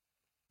goes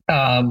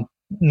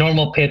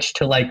normal pitch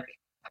to like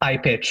high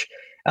pitch.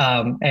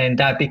 And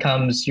that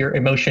becomes your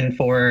emotion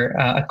for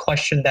a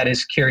question that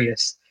is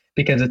curious,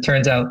 because it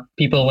turns out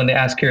people, when they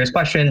ask curious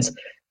questions,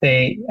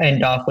 they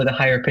end off with a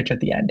higher pitch at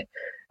the end.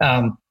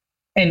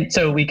 And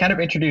so we kind of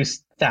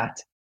introduced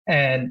that.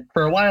 And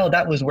for a while,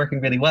 that was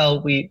working really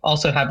well. We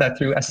also have that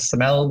through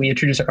SSML. We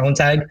introduced our own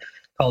tag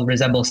called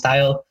Resemble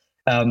Style,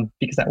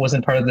 because that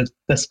wasn't part of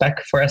the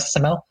spec for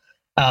SSML.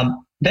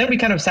 Then we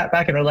kind of sat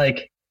back and were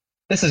like,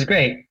 this is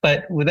great.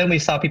 But then we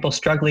saw people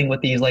struggling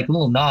with these like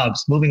little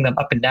knobs, moving them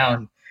up and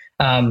down.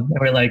 And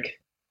we're like,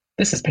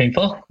 this is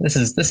painful. This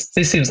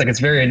seems like it's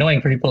very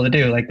annoying for people to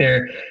do. Like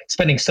they're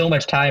spending so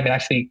much time and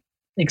actually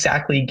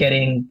exactly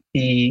getting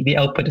the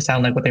output to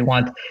sound like what they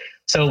want.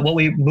 So what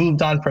we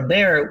moved on from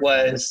there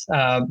was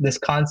this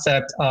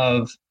concept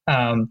of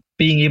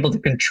being able to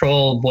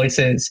control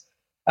voices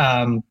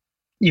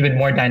even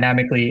more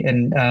dynamically.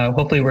 And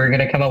hopefully we're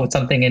going to come up with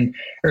something in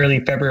early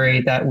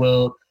February that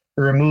will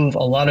remove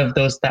a lot of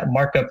that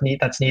markup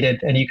that's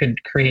needed. And you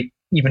could create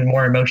even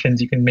more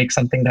emotions. You can make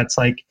something that's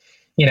like,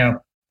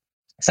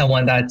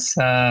 someone that's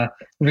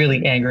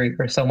really angry,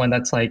 or someone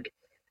that's like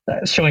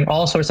showing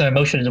all sorts of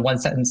emotions in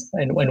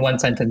one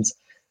sentence.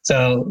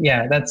 So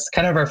yeah, that's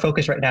kind of our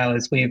focus right now.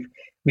 Is we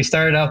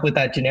started off with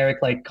that generic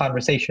like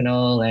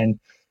conversational and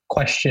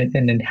question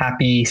and then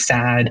happy,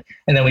 sad,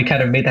 and then we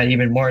kind of made that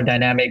even more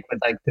dynamic with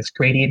like this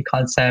gradient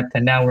concept.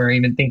 And now we're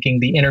even thinking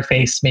the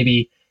interface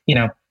maybe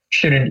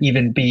shouldn't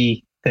even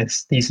be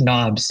these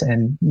knobs,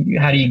 and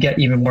how do you get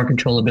even more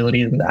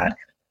controllability than that?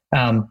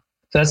 So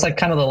that's like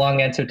kind of the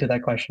long answer to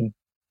that question.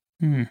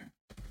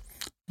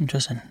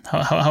 Interesting.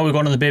 How are we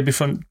going on the baby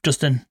front,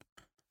 Justin?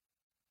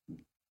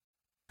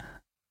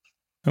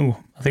 Oh,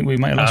 I think we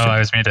might have lost you. I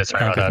was muted.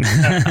 Sorry about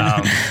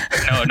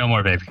that. No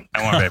more baby.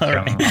 No more baby.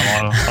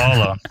 I'm all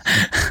alone.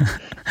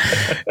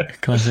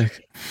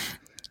 Classic.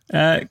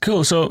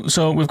 Cool.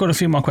 So we've got a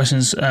few more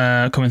questions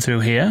coming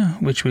through here,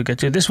 which we'll get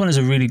to. This one is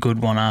a really good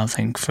one, I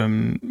think,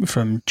 from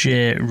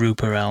J.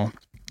 Ruparel.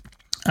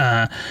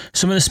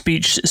 Some of the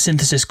speech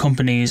synthesis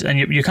companies, and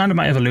you kind of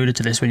might have alluded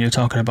to this when you're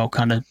talking about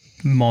kind of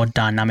more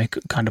dynamic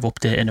kind of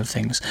updating of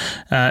things.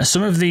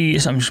 So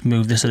I'm just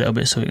move this a little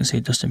bit so we can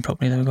see Dustin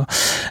properly. There we go.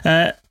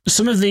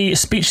 Some of the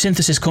speech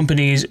synthesis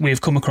companies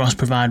we've come across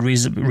provide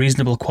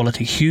reasonable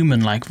quality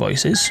human-like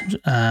voices.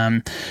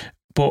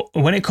 But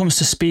when it comes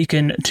to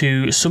speaking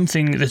to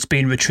something that's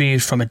been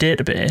retrieved from a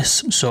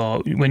database,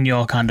 so when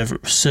you're kind of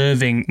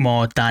serving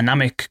more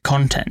dynamic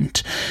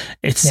content,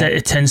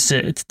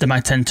 they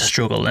might tend to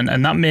struggle.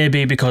 And that may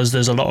be because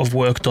there's a lot of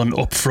work done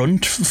up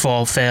front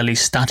for fairly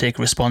static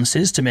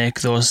responses to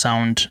make those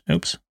sound.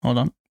 Oops, hold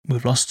on.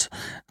 We've lost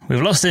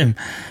him.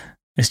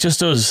 It's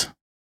just us.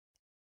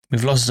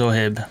 We've lost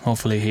Zohib.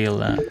 Hopefully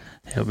he'll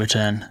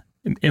return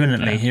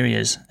imminently. Here he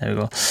is. There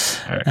we go.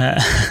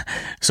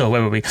 So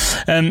where were we?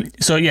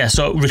 So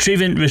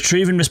retrieving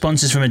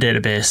responses from a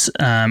database.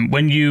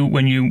 When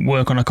you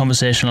work on a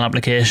conversational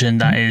application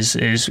that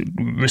is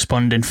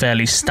responding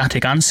fairly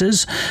static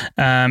answers,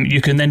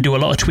 you can then do a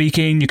lot of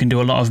tweaking. You can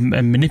do a lot of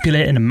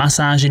manipulating and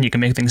massaging. You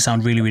can make things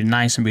sound really, really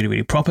nice and really,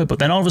 really proper. But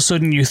then all of a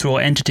sudden you throw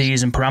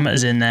entities and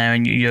parameters in there,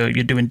 and you're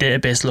doing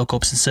database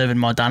lookups and serving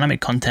more dynamic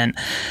content.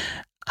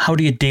 How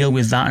do you deal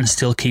with that and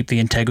still keep the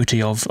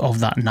integrity of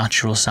that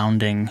natural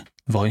sounding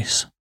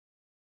voice?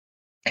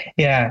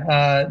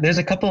 Yeah, there's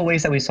a couple of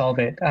ways that we solve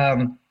it.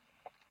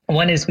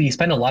 One is we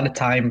spend a lot of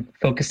time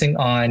focusing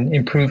on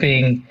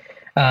improving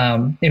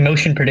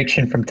emotion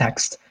prediction from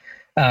text.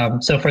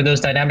 So for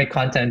those dynamic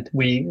content,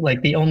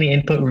 the only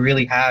input we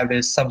really have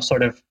is some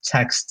sort of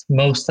text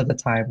most of the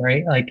time,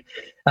 right? Like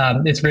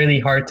it's really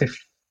hard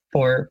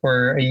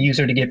for a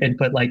user to give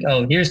input like,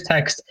 oh, here's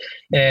text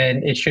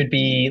and it should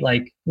be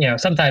like,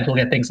 sometimes we'll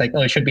get things like,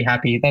 oh, it should be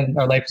happy. Then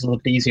our life is a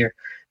little bit easier.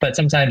 But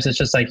sometimes it's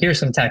just like, here's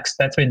some text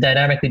that's been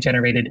dynamically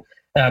generated.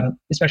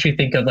 Especially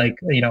think of like,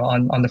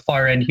 on the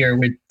far end here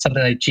with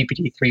something like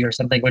GPT-3 or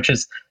something, which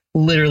is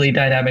literally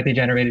dynamically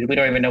generated. We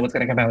don't even know what's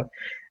going to come out.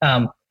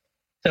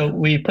 So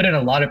we put in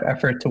a lot of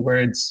effort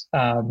towards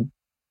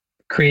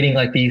creating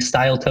like these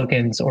style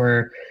tokens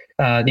or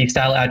these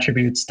style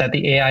attributes that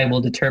the AI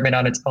will determine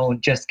on its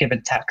own, just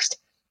given text.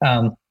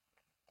 So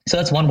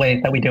that's one way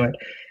that we do it.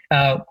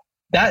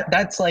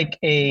 That's like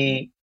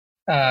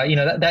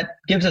that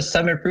gives us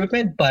some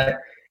improvement, but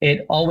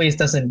it always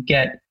doesn't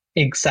get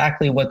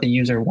exactly what the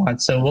user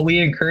wants. So what we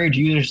encourage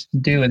users to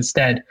do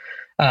instead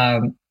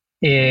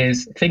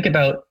is think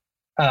about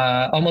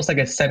almost like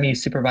a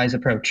semi-supervised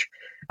approach.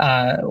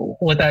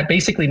 What that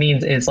basically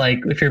means is like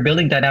if you're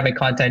building dynamic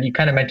content, you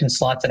kind of mentioned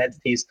slots and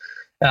entities.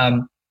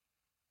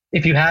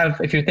 if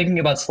you're thinking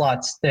about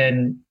slots,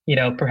 then,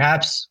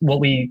 perhaps what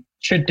we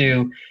should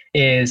do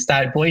is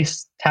that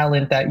voice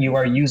talent that you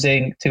are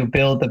using to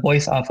build the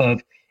voice off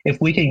of, if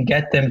we can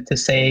get them to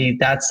say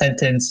that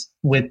sentence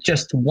with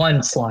just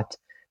one slot,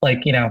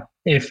 like,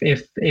 if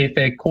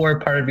a core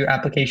part of your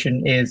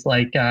application is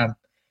like,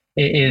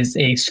 is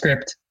a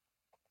script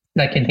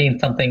that contains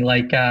something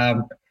like,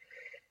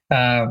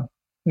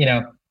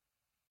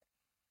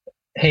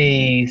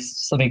 hey,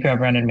 let me grab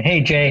random.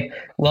 Hey, Jay,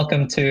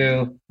 welcome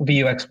to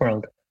VUX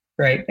World,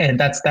 right? And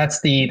that's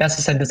the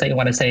sentence that you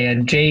want to say.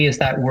 And Jay is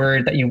that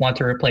word that you want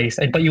to replace,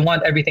 but you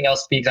want everything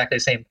else to be exactly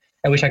the same.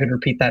 I wish I could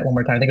repeat that one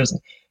more time. I think it was,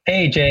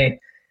 hey, Jay,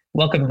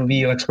 welcome to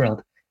VUX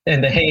World.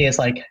 And the hey is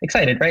like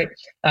excited, right?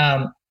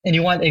 And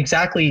you want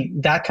exactly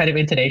that kind of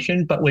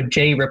intonation, but with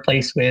Jay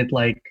replaced with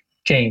like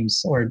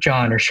James or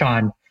John or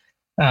Sean.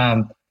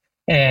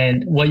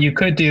 And what you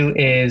could do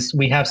is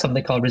we have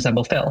something called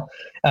resemble fill.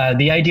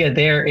 The idea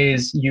there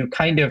is you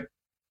kind of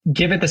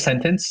give it the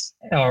sentence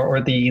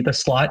or the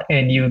slot,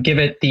 and you give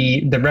it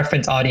the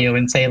reference audio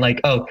and say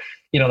like, oh,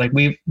 like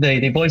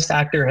the voice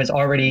actor has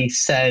already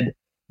said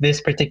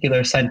this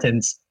particular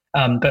sentence,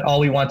 but all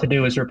we want to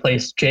do is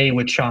replace Jay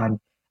with Sean.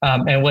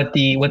 And what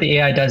the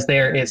AI does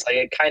there is like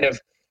it kind of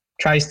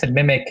tries to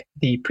mimic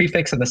the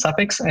prefix and the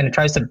suffix, and it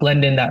tries to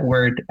blend in that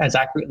word as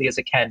accurately as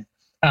it can.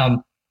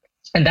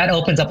 And that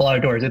opens up a lot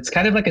of doors. It's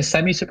kind of like a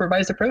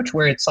semi-supervised approach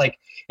where it's like,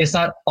 it's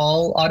not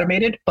all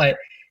automated, but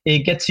it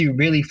gets you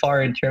really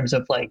far in terms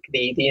of like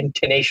the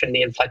intonation,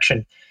 the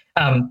inflection.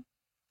 So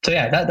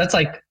yeah, that's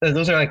like,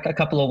 those are like a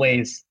couple of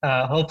ways.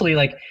 Hopefully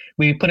like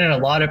we put in a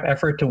lot of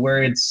effort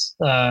towards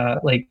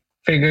like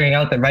figuring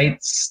out the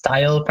right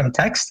style from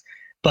text,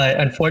 but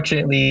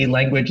unfortunately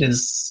language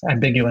is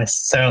ambiguous.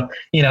 So,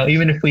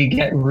 even if we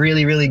get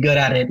really, really good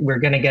at it, we're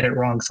going to get it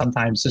wrong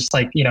sometimes. Just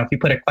like, if you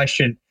put a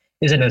question,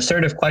 is it an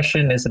assertive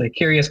question? Is it a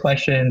curious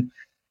question?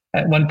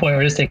 At one point,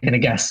 we're just taking a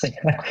guess.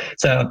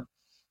 So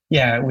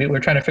yeah, we're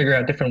trying to figure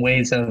out different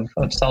ways of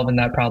solving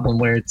that problem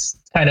where it's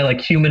kind of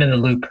like human in the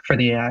loop for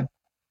the AI.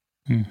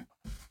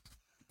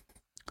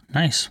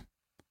 Nice.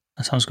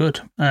 That sounds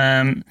good.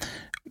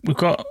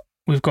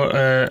 We've got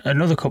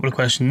another couple of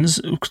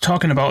questions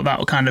talking about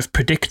that kind of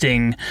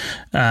predicting.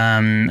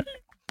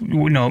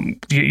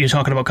 You're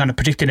talking about kind of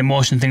predicting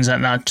emotion, things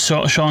like that.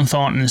 So Sean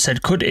Thornton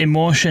said, could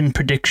emotion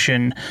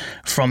prediction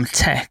from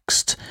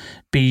text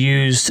be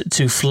used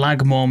to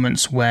flag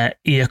moments where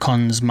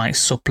earcons might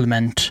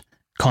supplement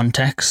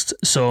context?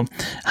 So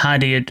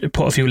Heidi had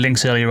put a few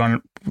links earlier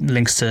on,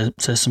 links to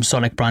some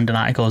Sonic branding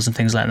articles and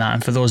things like that.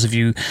 And for those of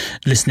you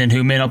listening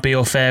who may not be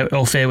au fait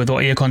with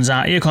what earcons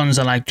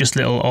are like just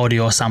little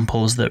audio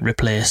samples that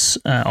replace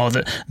or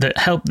that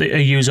help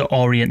a user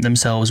orient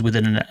themselves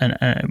within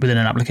an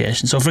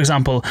application. So for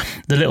example,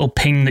 the little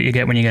ping that you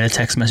get when you get a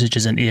text message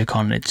is an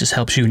earcon. It just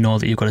helps you know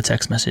that you've got a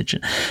text message.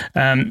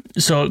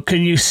 So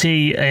can you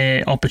see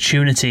an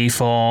opportunity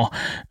for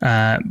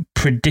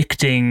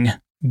predicting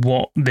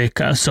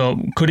so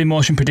could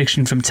emotion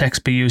prediction from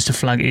text be used to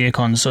flag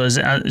earcons?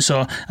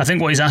 So I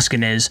think what he's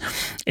asking is,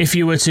 if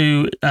you were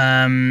to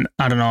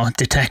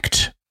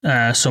detect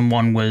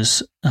someone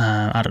was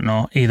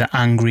either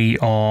angry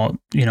or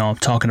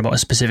talking about a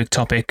specific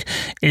topic,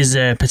 is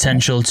there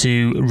potential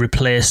to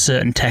replace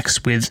certain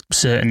text with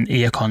certain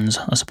earcons,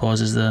 I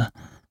suppose is the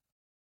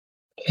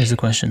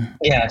question.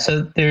 Yeah,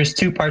 so there's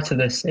two parts of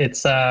this.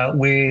 It's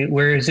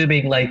we're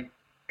assuming like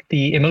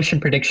the emotion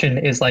prediction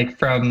is like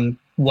from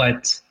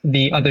what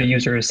the other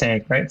user is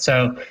saying, right?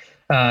 So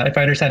if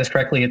I understand this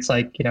correctly, it's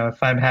like,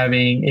 if I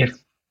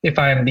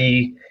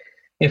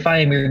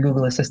am your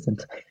Google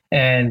Assistant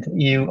and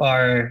you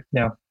are,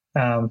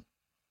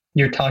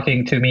 you're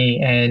talking to me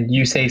and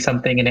you say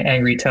something in an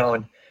angry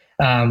tone,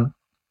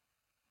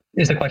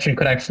 is the question,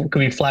 could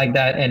we flag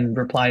that and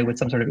reply with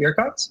some sort of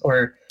earcons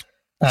or?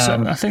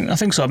 So I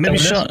think so. Maybe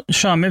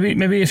Sean,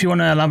 maybe if you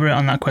want to elaborate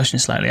on that question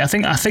slightly. I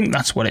think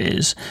that's what it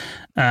is.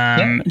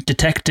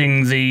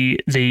 Detecting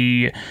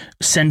the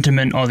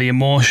sentiment or the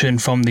emotion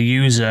from the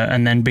user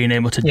and then being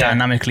able to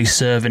dynamically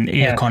serve an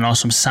earcon or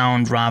some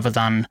sound rather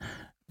than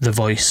the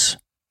voice,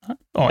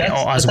 or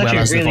as well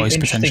as the voice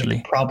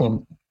potentially.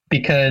 Problem,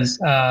 because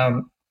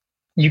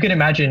you can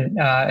imagine,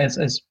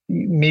 as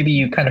maybe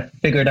you kind of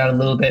figured out a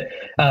little bit,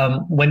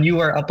 when you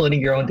are uploading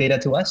your own data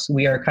to us,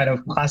 we are kind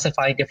of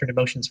classifying different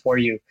emotions for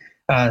you.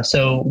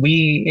 So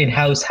we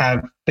in-house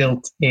have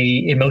built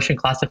a emotion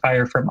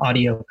classifier from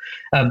audio.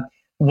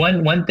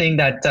 One thing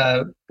that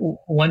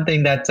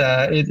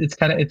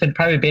it's in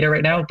private beta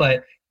right now,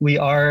 but we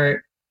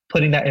are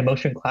putting that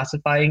emotion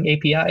classifying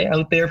API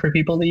out there for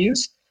people to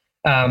use,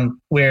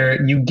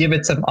 where you give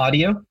it some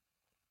audio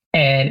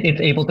and it's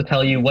able to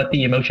tell you what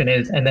the emotion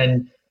is. And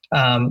then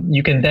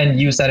you can then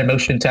use that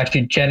emotion to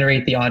actually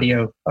generate the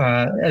audio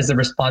as a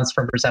response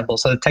from Resemble.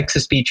 So the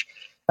text-to-speech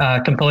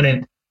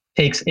component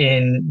takes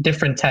in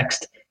different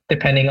text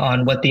depending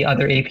on what the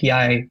other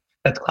API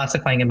that's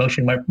classifying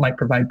emotion might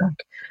provide back.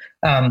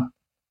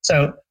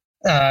 So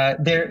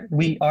there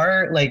we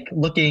are like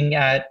looking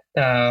at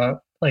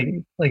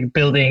like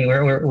building,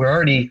 we're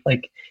already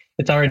like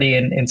it's already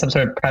in some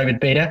sort of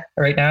private beta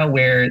right now,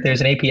 where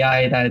there's an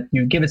API that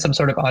you give it some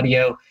sort of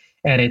audio,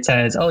 and it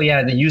says, oh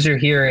yeah, the user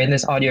here in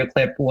this audio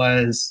clip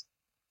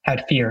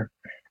had fear,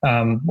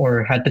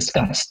 or had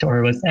disgust,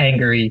 or was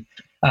angry,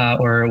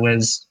 or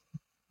was,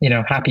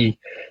 happy,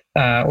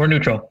 or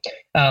neutral.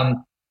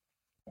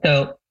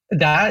 So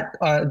that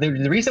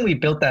the reason we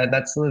built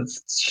that's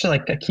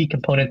like a key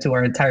component to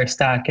our entire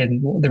stack,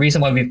 and the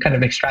reason why we've kind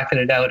of extracted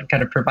it out and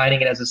kind of providing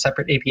it as a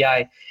separate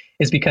API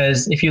is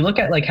because if you look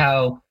at like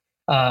how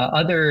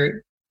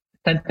other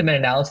sentiment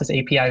analysis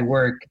API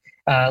work,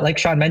 like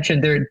Sean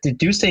mentioned, they're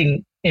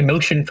deducing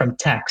emotion from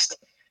text,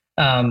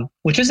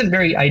 which isn't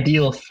very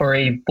ideal for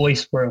a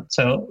voice world.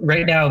 So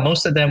right now,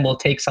 most of them will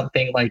take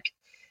something like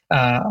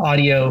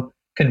audio,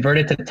 convert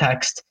it to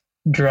text,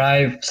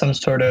 drive some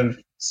sort of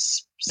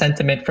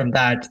sentiment from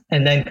that,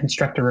 and then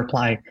construct a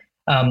reply.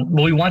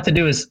 What we want to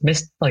do is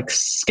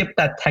skip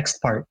that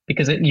text part,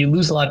 because you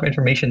lose a lot of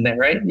information there,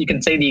 right? You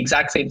can say the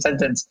exact same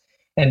sentence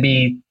and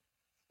be,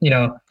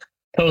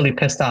 totally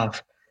pissed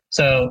off.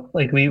 So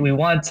like we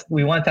want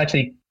to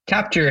actually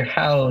capture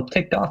how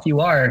ticked off you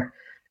are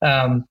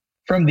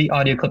from the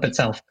audio clip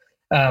itself.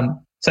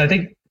 So I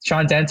think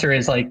Sean's answer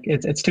is like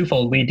it's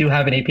twofold. We do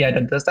have an API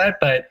that does that,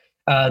 but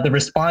the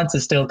response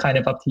is still kind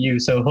of up to you.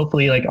 So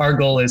hopefully, like our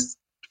goal is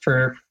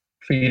for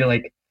you to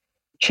like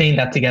chain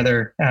that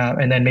together,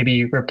 and then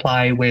maybe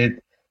reply with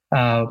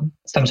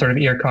some sort of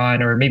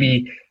earcon, or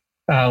maybe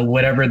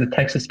whatever the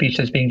text to speech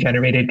that's being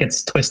generated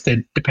gets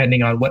twisted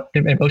depending on what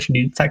emotion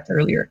you detect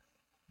earlier.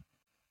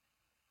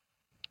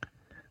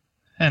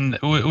 And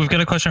we've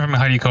got a question from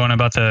Heidi Cohen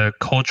about the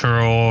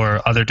cultural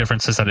or other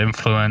differences that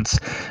influence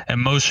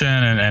emotion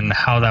and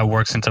how that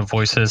works into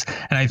voices.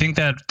 And I think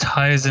that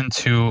ties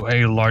into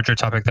a larger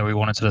topic that we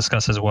wanted to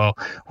discuss as well,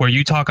 where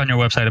you talk on your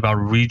website about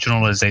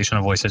regionalization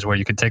of voices, where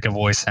you can take a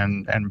voice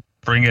and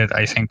bring it,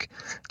 I think,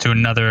 to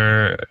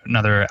another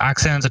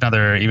accent,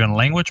 another even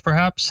language,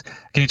 perhaps.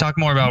 Can you talk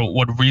more about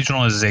what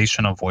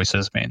regionalization of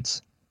voices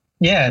means?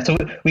 Yeah, so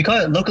we call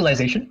it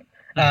localization.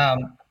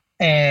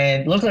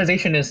 And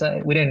localization is,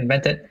 we didn't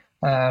invent it,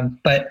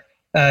 but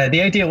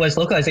the idea was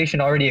localization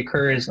already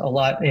occurs a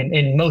lot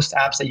in most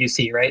apps that you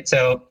see, right?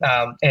 So,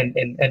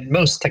 and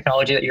most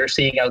technology that you're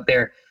seeing out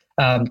there,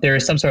 there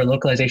is some sort of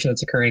localization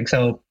that's occurring.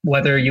 So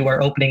whether you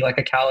are opening like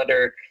a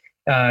calendar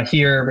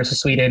here versus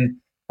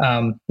Sweden,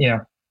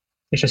 it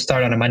should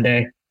start on a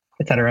Monday,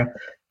 etc.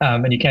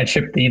 And you can't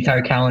ship the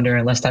entire calendar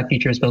unless that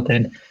feature is built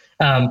in.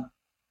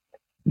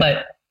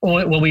 But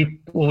when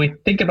we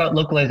think about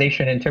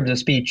localization in terms of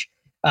speech,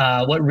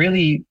 what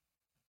the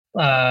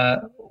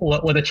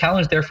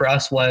challenge there for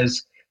us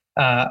was,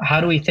 how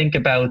do we think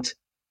about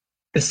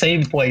the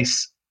same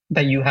voice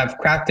that you have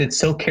crafted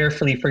so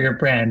carefully for your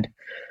brand?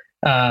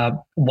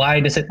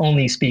 Why does it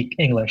only speak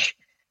English?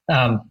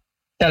 That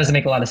doesn't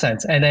make a lot of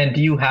sense. And then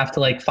do you have to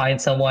like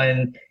find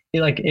someone,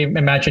 like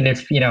imagine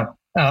if,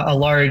 a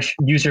large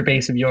user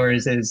base of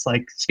yours is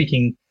like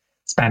speaking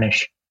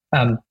Spanish.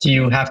 Do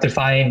you have to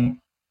find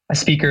a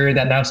speaker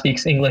that now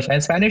speaks English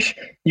and Spanish?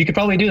 You could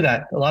probably do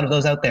that. A lot of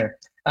those out there.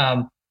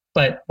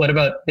 But what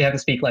about they have to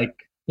speak like,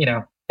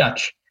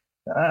 Dutch?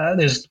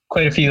 There's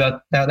quite a few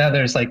now.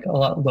 There's like a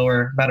lot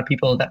lower amount of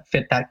people that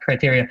fit that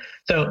criteria.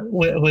 So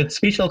with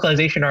speech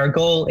localization, our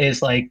goal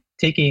is like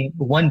taking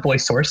one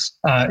voice source,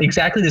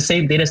 exactly the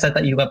same data set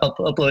that you have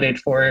uploaded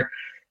for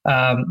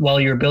while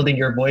you're building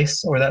your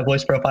voice or that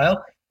voice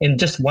profile in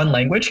just one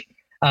language.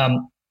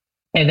 And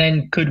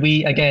then could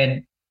we,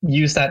 again,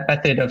 use that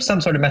method of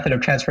some sort of method of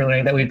transfer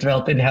learning that we've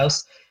developed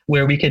in-house,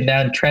 where we can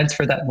now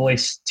transfer that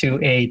voice to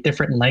a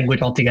different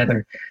language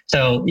altogether.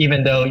 So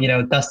even though,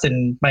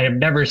 Dustin might have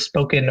never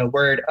spoken a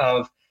word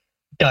of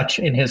Dutch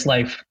in his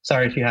life,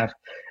 sorry if you have,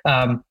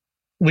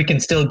 we can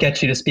still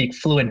get you to speak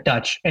fluent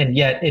Dutch, and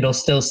yet it'll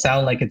still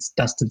sound like it's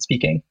Dustin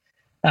speaking.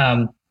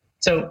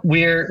 So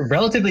we're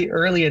relatively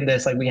early in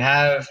this, like we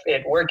have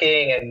it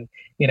working, and,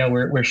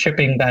 we're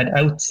shipping that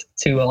out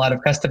to a lot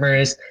of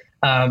customers.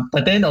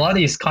 But then a lot of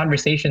these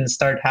conversations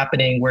start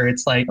happening where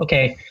it's like,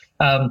 okay,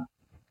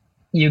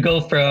 you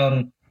go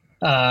from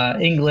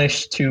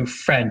English to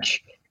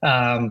French.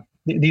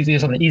 These are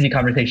some of the easy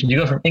conversations. You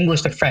go from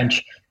English to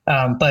French,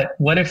 but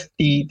what if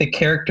the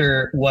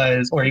character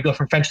was, or you go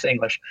from French to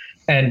English,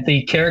 and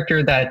the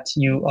character that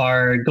you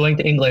are going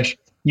to English,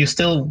 you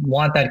still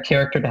want that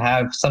character to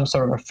have some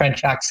sort of a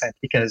French accent,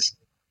 because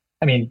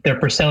their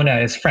persona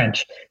is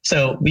French.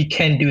 So we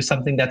can do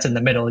something that's in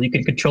the middle. You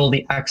can control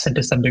the accent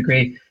to some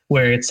degree,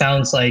 where it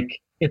sounds like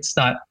it's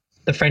not,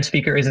 the French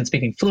speaker isn't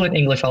speaking fluent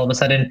English all of a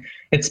sudden,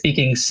 it's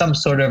speaking some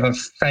sort of a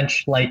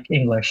French-like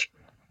English.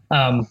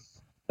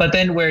 But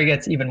then where it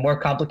gets even more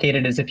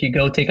complicated is if you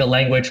go take a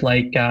language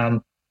like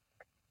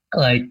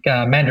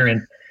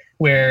Mandarin,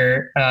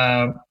 where,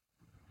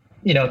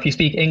 if you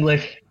speak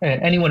English,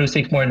 and anyone who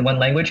speaks more than one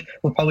language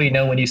will probably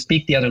know when you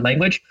speak the other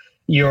language,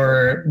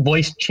 your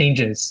voice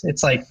changes.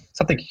 It's like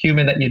something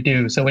human that you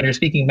do. So when you're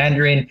speaking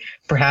Mandarin,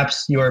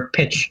 perhaps your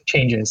pitch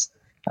changes,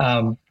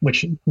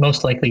 which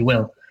most likely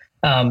will.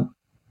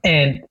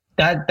 And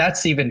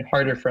that's even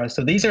harder for us.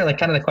 So these are like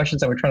kind of the questions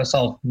that we're trying to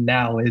solve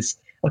now is,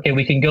 okay,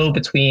 we can go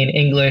between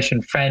English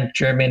and French,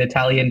 German,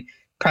 Italian,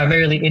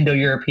 primarily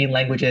Indo-European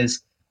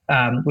languages,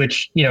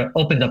 which,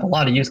 opens up a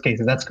lot of use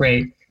cases. That's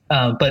great.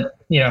 But,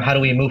 how do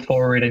we move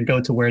forward and go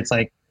to words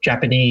like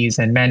Japanese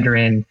and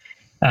Mandarin,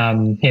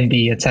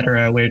 Hindi, et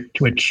cetera,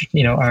 which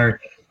are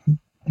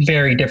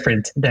very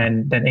different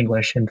than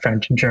English and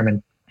French and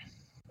German.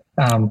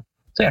 So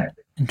yeah.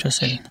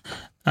 Interesting.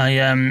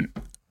 I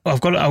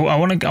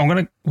want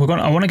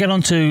to get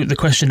onto the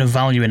question of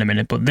value in a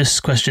minute, but this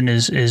question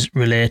is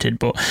related.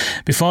 But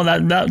before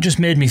that just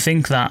made me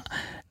think that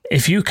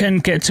if you can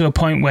get to a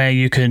point where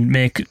you can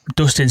make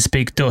Dustin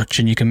speak Dutch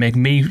and you can make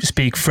me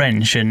speak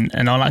French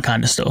and all that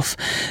kind of stuff,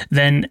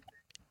 then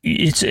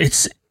it's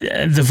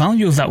the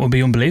value of that would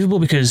be unbelievable,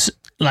 because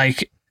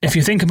like, if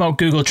you think about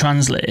Google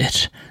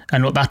Translate,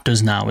 and what that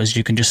does now is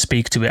you can just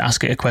speak to it,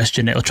 ask it a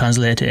question, it'll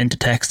translate it into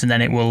text, and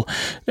then it will,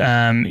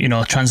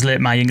 translate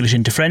my English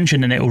into French,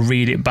 and then it will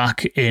read it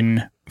back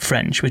in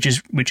French, which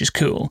is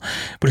cool,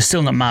 but it's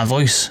still not my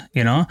voice,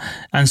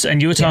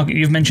 And you were talking,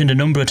 you've mentioned a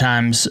number of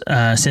times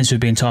since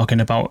we've been talking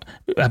about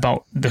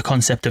the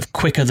concept of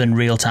quicker than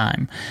real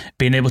time,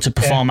 being able to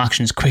perform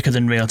actions quicker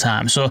than real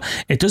time. So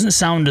it doesn't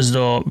sound as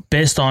though,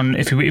 based on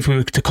if we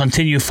were to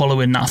continue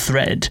following that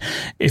thread,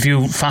 if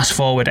you fast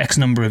forward X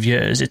number of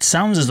years, it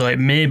sounds as though it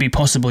may be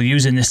possible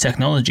using this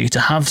technology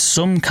to have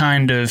some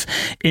kind of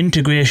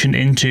integration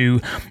into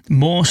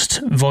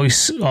most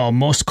voice or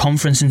most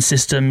conferencing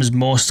systems,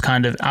 most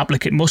kind of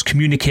most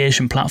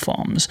communication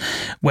platforms,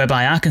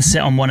 whereby I can sit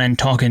on one end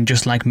talking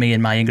just like me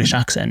in my English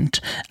accent,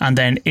 and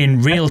then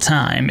in real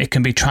time it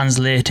can be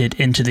translated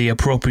into the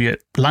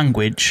appropriate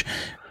language,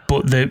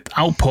 but the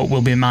output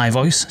will be my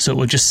voice, so it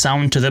will just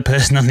sound to the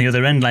person on the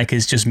other end like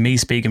it's just me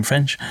speaking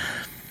French.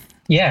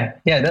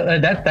 That's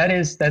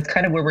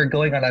kind of where we're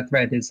going on that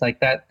thread. It's like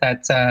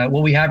that's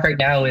what we have right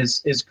now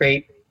is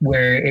great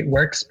where it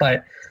works,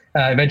 but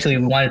eventually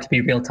we want it to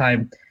be real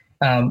time.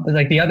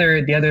 Like the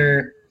other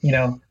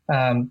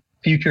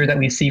future that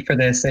we see for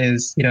this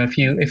is, have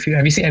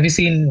you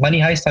seen Money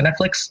Heist on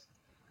Netflix?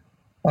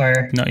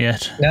 Or not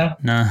yet? No.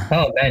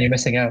 Oh man, you're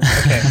missing out.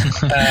 Okay.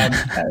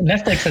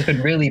 Netflix has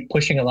been really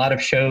pushing a lot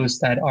of shows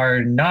that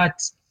are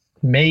not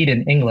made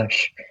in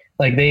English.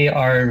 Like they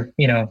are,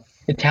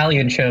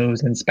 Italian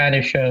shows and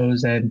Spanish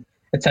shows and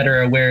et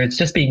cetera, where it's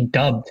just being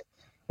dubbed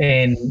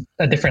in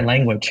a different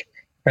language,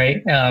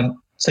 right?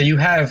 So you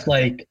have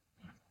like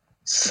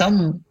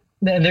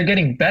and they're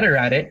getting better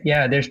at it.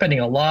 Yeah, they're spending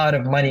a lot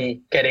of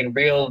money getting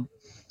real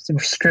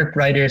script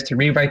writers to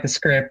rewrite the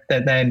script,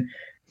 and then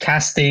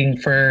casting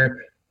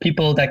for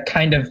people that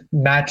kind of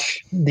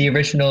match the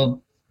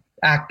original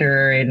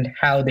actor and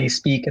how they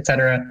speak,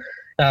 etc.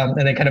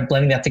 And then kind of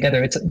blending that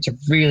together. It's a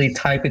really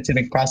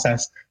time-consuming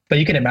process. But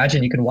you can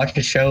imagine, you can watch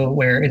a show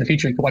where, in the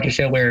future, you can watch a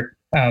show where,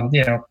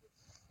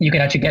 you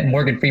can actually get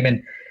Morgan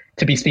Freeman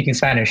to be speaking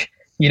Spanish.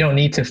 You don't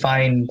need to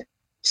find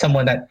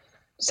someone that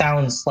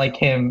sounds like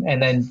him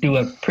and then do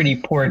a pretty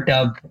poor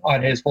dub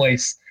on his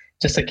voice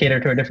just to cater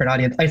to a different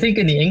audience. I think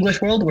in the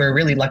English world, we're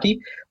really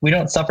lucky. We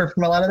don't suffer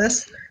from a lot of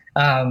this.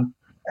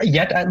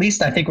 Yet, at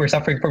least, I think we're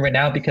suffering from it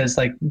now because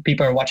like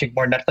people are watching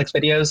more Netflix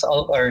videos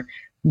or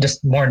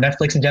just more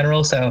Netflix in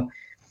general. So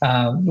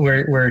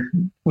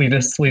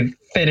we've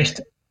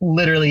finished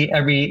literally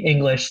every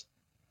English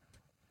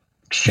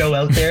show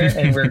out there,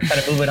 and we're kind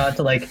of moving on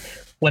to like,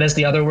 what is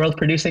the other world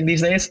producing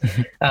these days?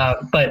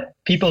 But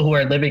people who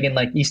are living in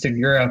like Eastern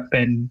Europe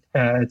and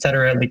et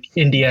cetera, like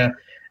India,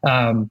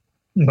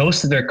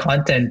 most of their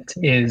content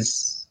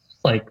is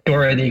like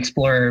Dora the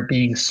Explorer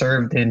being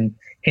served in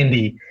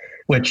Hindi,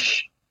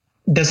 which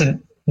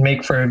doesn't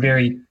make for a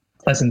very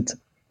pleasant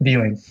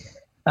viewing.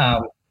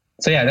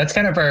 So yeah, that's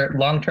kind of our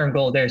long-term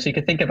goal there. So you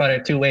could think about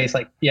it two ways.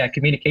 Like, yeah,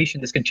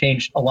 communication, this could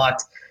change a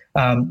lot.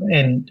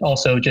 And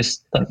also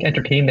just like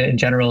entertainment in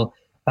general.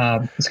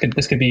 This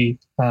could be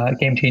a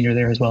game changer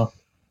there as well.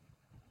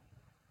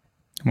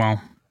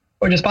 Wow.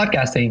 Or just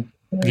podcasting.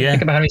 Yeah.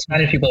 Think about how many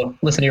Spanish people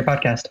listen to your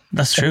podcast.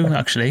 That's true,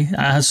 actually.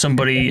 I had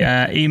somebody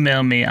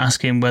email me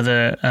asking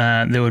whether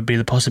there would be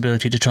the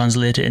possibility to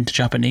translate it into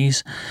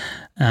Japanese,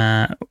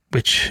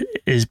 which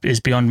is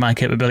beyond my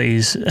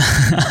capabilities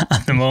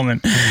at the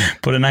moment,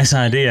 but a nice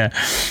idea.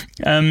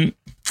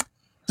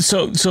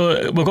 So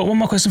we've got one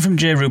more question from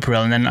Jay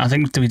Ruparel, and then I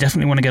think we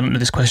definitely want to get into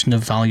this question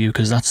of value,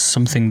 because that's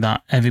something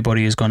that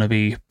everybody is going to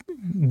be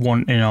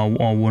wanting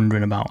or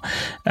wondering about.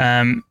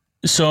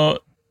 So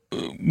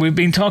we've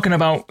been talking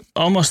about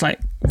almost like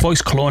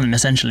voice cloning,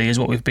 essentially, is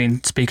what we've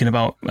been speaking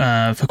about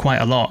for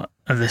quite a lot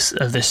of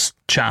this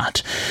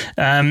chat.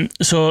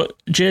 So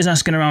Jay's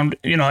asking around,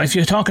 if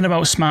you're talking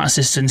about smart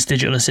assistants,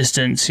 digital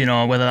assistants,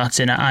 whether that's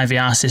in an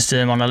IVR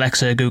system, on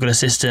Alexa, Google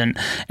Assistant,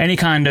 any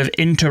kind of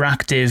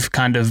interactive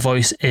kind of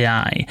voice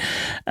AI.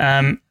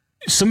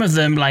 Some of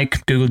them,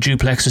 like Google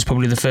Duplex, is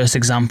probably the first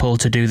example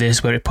to do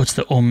this, where it puts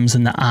the ums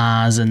and the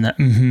ahs and the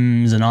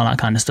mhms and all that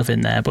kind of stuff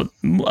in there. But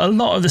a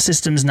lot of the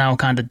systems now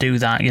kind of do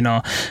that,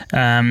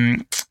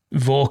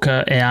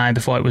 Voca AI,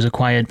 before it was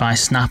acquired by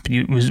Snap,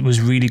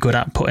 was really good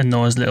at putting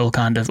those little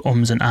kind of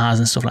ums and ahs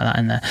and stuff like that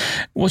in there.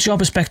 What's your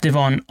perspective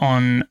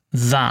on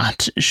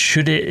that?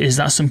 Is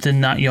that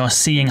something that you're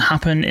seeing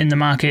happen in the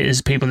market?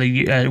 Is people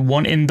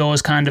wanting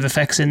those kind of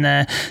effects in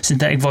their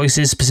synthetic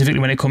voices, specifically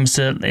when it comes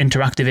to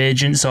interactive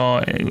agents,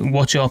 or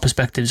what's your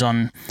perspectives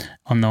on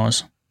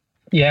those?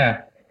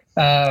 Yeah,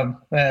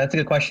 that's a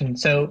good question.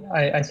 So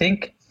I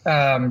think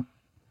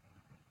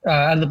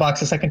out of the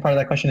box, the second part of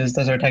that question is,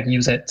 does our tech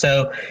use it?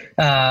 So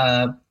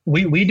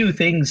we do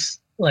things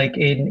like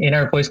in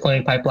our voice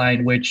cloning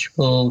pipeline, which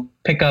will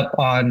pick up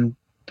on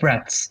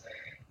breaths,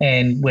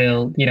 and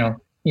will,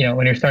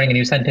 when you're starting a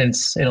new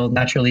sentence, it'll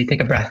naturally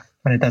take a breath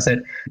when it does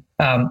it.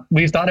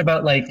 We've thought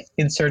about like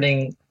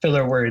inserting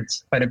filler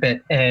words quite a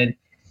bit, and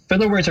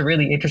filler words are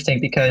really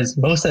interesting because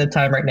most of the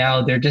time right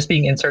now they're just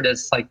being inserted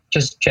as like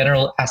just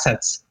general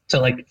assets. So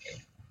like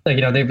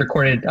they've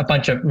recorded a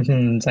bunch of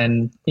mm-hms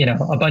and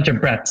a bunch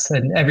of breaths,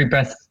 and every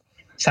breath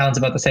sounds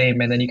about the same,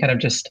 and then you kind of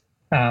just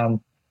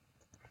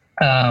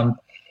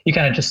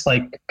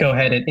like go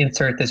ahead and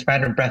insert this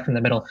random breath in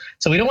the middle.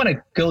 So we don't want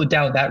to go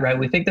down that route.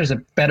 We think there's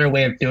a better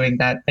way of doing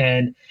that,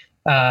 and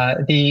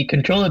the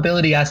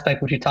controllability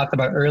aspect, which you talked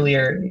about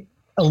earlier,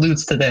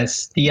 alludes to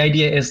this. The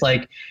idea is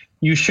like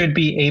you should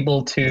be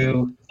able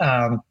to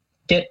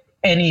get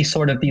any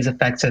sort of these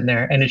effects in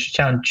there, and it should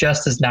sound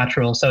just as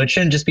natural. So it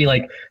shouldn't just be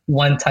like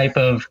one type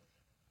of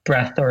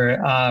breath or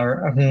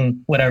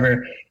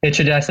whatever. It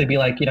should actually be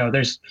like,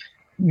 there's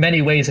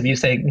many ways of you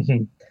saying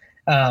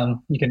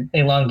you can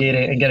elongate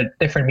it and get a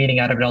different meaning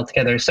out of it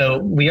altogether. So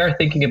we are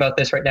thinking about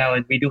this right now,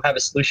 and we do have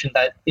a solution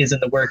that is in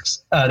the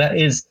works, that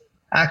is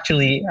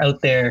actually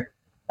out there,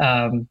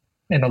 and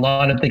a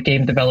lot of the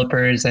game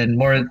developers and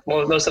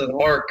most of the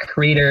more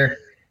creator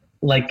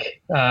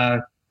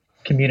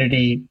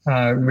community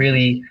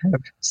really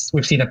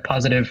we've seen a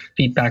positive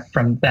feedback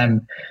from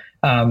them.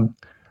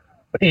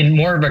 In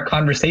more of a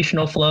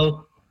conversational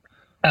flow,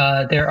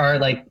 there are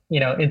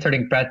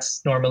inserting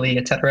breaths normally,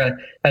 etc.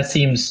 That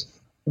seems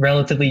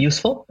relatively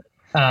useful.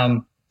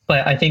 But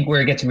I think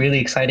where it gets really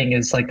exciting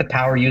is like the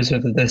power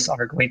users of this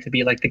are going to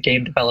be like the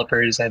game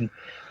developers and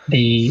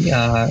the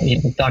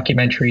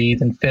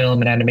documentaries and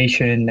film and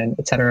animation and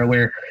etc.,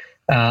 where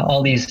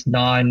all these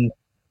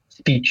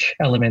non-speech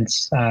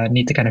elements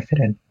need to kind of fit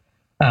in.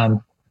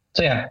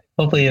 So yeah,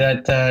 hopefully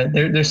that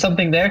there's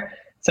something there.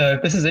 So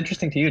if this is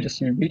interesting to you,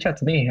 just reach out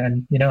to me,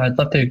 and I'd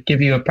love to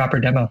give you a proper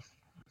demo.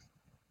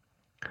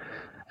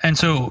 And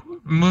so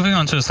moving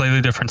on to a slightly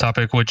different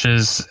topic, which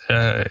is,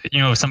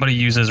 if somebody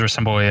uses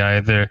Resemble AI,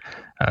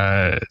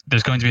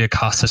 there's going to be a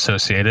cost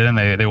associated, and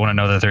they want to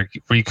know that they're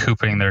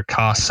recouping their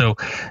costs. So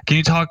can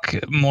you talk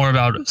more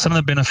about some of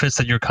the benefits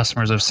that your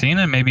customers have seen?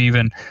 And maybe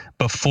even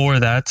before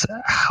that,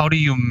 how do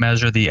you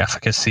measure the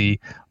efficacy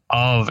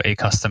of a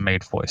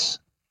custom-made voice?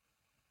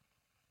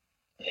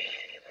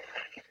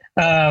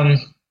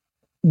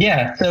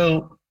 Yeah,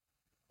 so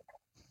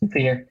let's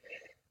see here.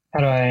 How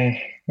do I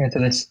answer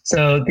this?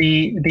 So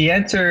the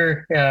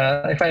answer,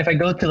 if I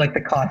go to like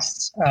the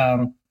costs,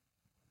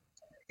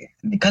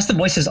 custom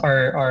voices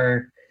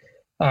are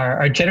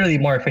generally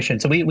more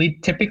efficient. So we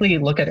typically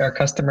look at our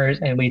customers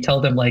and we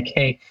tell them like,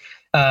 hey,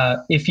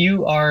 if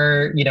you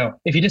are,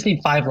 if you just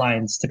need 5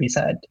 lines to be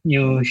said,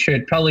 you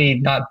should probably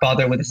not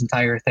bother with this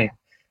entire thing.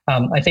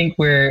 I think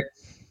where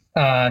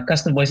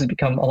custom voices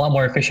become a lot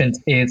more efficient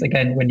is,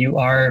 again, when you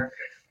are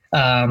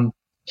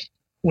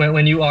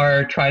when you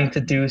are trying to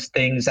do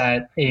things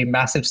at a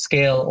massive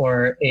scale,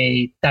 or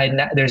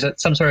there's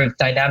some sort of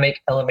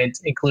dynamic element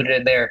included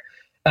in there,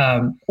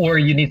 or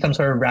you need some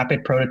sort of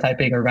rapid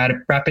prototyping or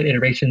rapid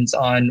iterations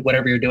on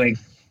whatever you're doing,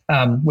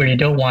 where you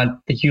don't want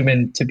the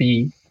human to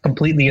be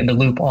completely in the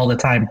loop all the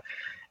time.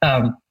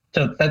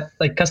 So that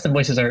like custom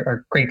voices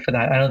are great for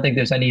that. I don't think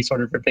there's any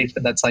sort of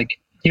replacement that's like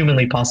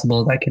humanly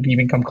possible that could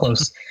even come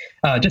close.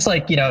 Just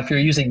like, if you're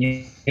using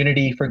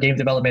Unity for game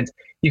development,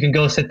 you can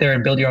go sit there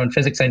and build your own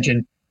physics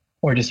engine,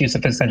 or just use the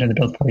physics engine to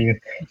build for you,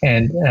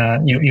 and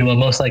you will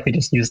most likely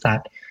just use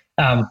that.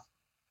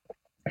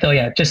 So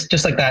yeah,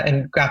 just like that.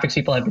 And graphics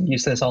people have been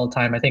used to this all the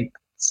time. I think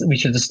we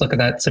should just look at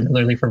that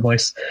similarly for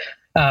voice.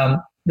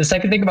 The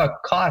second thing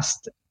about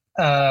cost,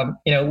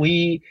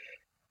 we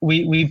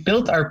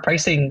built our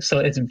pricing so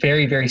it's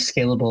very, very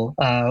scalable.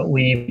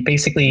 We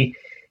basically,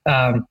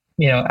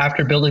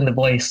 after building the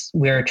voice,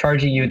 we're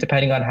charging you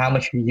depending on how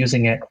much you're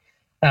using it,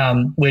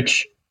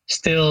 which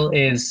still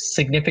is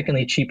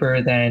significantly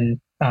cheaper than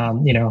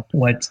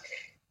what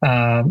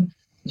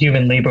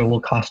human labor will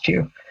cost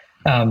you.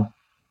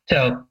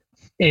 So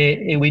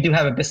we do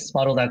have a business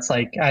model that's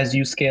like, as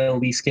you scale,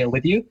 we scale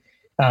with you,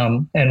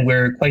 and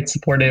we're quite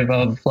supportive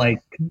of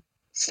like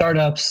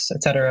startups,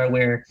 et cetera,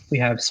 where we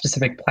have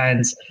specific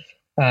plans,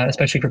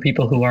 especially for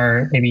people who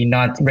are maybe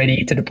not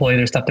ready to deploy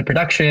their stuff to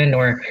production,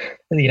 or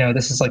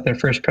this is like their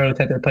first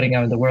prototype they're putting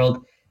out in the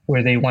world,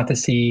 where they want to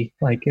see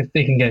like if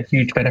they can get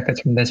huge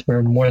benefits from this.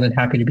 We're more than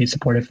happy to be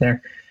supportive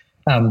there.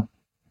 So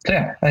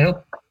yeah, I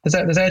hope does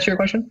that answer your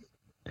question?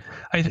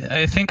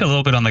 I think a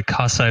little bit on the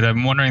cost side.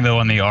 I'm wondering though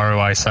on the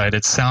ROI side,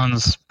 it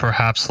sounds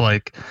perhaps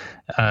like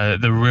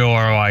the real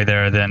ROI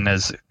there then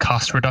is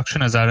cost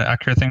reduction. Is that an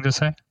accurate thing to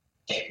say?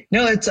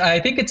 No, I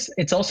think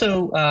it's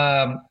also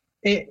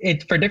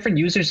it for different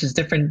users is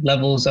different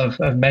levels of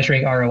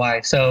measuring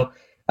ROI. So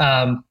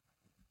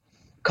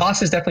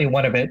cost is definitely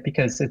one of it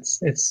because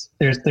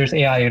there's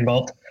AI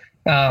involved.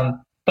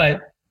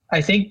 But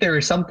I think there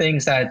are some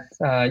things that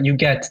you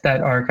get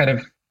that are kind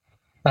of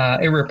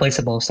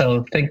irreplaceable.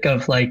 So think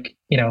of like,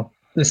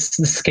 the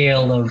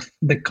scale of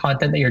the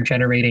content that you're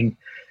generating.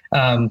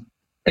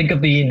 Think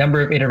of the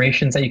number of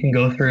iterations that you can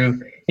go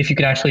through if you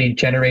can actually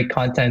generate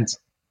content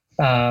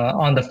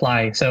on the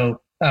fly. So,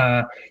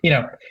 how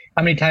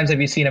many times have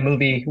you seen a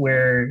movie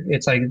where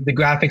it's like the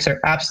graphics are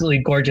absolutely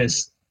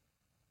gorgeous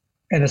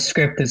and the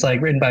script is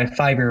like written by a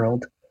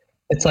 5-year-old?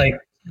 It's like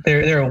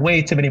there are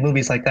way too many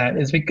movies like that.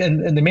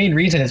 And the main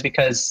reason is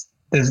because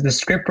the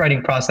script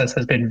writing process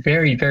has been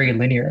very, very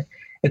linear.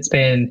 It's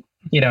been,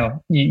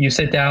 you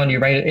sit down, you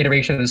write an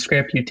iteration of the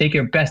script, you take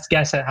your best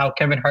guess at how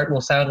Kevin Hart will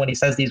sound when he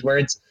says these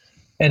words.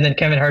 And then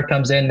Kevin Hart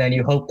comes in and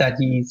you hope that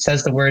he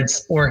says the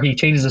words or he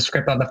changes the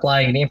script on the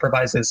fly and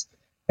improvises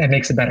and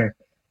makes it better.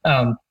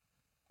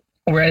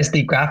 Whereas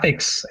the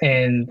graphics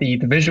and the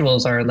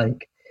visuals are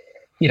like,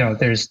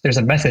 there's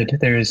a method,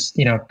 there's,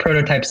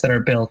 prototypes that are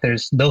built,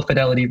 there's low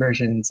fidelity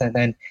versions. And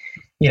then,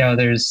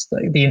 there's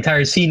like, the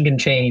entire scene can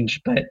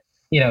change, but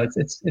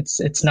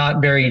it's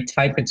not very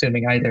time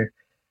consuming either.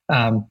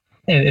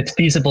 And it's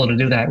feasible to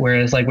do that.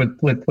 Whereas like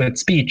with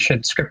speech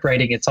and script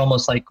writing, it's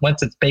almost like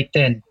once it's baked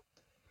in,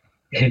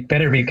 it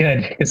better be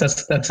good because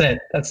that's it.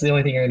 That's the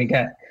only thing you're going to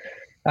get.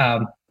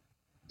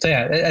 So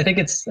yeah, I think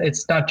it's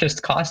not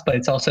just cost, but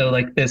it's also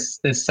like this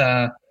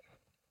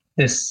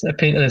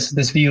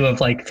view of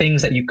like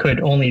things that you could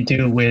only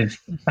do with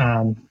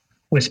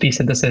speech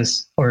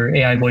synthesis or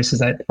AI voices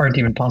that aren't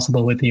even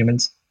possible with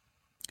humans.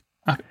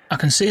 I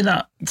can see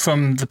that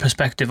from the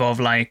perspective of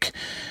like,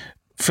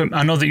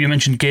 I know that you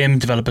mentioned game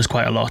developers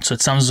quite a lot, so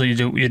it sounds as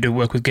though you do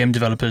work with game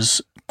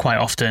developers quite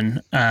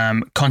often,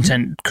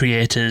 content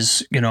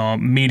creators,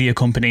 media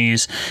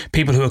companies,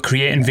 people who are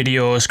creating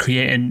videos,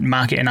 creating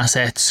marketing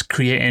assets,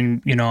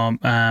 creating,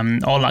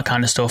 all that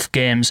kind of stuff,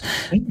 games,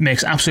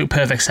 makes absolute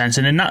perfect sense.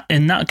 And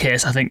in that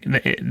case, I think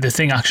the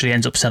thing actually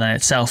ends up selling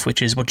itself,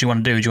 which is what do you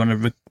want to do? Do you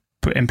want to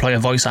employ a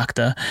voice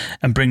actor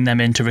and bring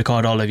them in to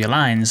record all of your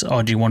lines,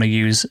 or do you want to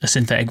use a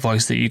synthetic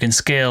voice that you can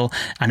scale,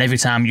 and every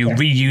time you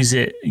reuse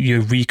it,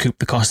 you recoup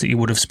the cost that you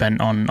would have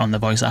spent on the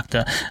voice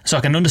actor? So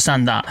I can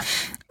understand that.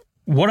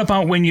 What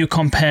about when you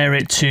compare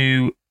it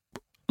to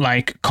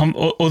like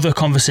other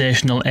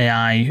conversational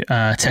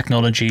AI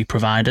technology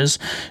providers?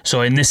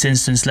 So in this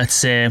instance, let's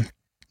say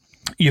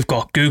you've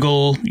got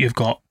Google, you've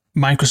got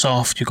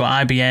Microsoft, you've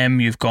got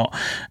IBM, you've got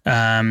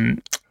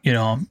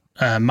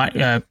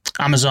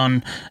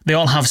Amazon. They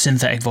all have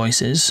synthetic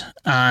voices,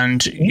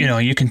 and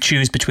you can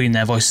choose between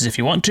their voices if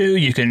you want to.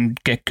 You can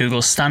get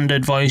Google's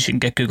standard voice, you can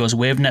get Google's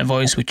WaveNet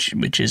voice,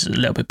 which is a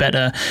little bit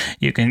better.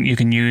 You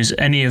can use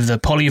any of the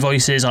poly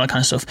voices, all that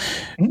kind of stuff.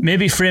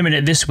 Maybe framing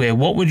it this way: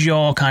 what would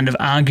your kind of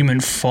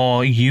argument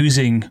for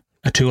using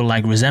a tool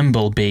like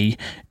Resemble be,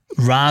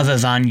 rather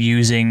than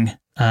using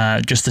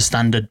just the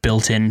standard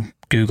built-in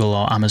Google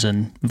or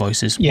Amazon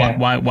voices? Yeah.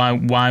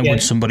 Why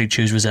would somebody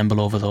choose Resemble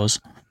over those?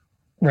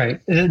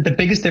 Right. The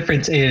biggest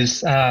difference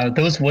is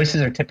those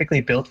voices are typically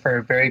built for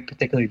a very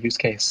particular use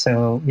case.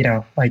 So,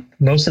 like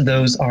most of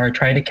those are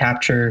trying to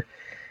capture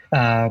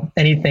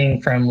anything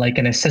from like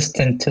an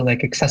assistant to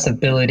like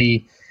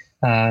accessibility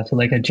to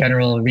like a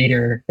general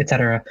reader,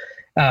 etc.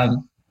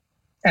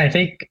 I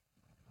think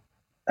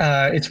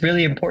it's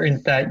really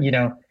important that,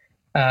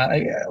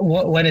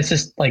 when it's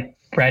just like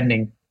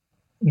branding,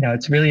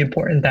 it's really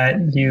important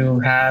that you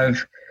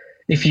have,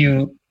 if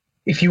you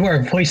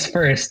are voice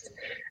first,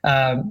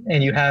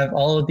 and you have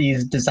all of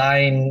these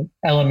design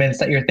elements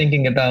that you're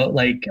thinking about,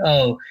 like,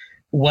 oh,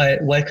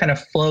 what kind of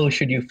flow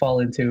should you fall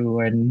into,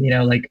 and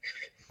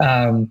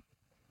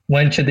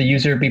when should the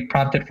user be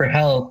prompted for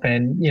help,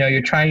 and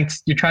you're trying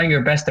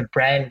your best to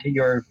brand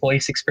your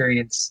voice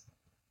experience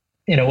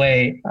in a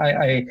way.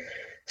 I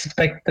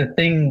suspect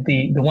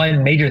the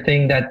one major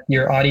thing that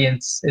your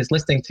audience is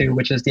listening to,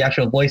 which is the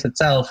actual voice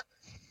itself,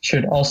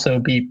 should also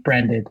be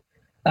branded.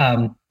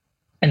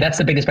 And that's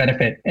the biggest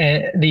benefit.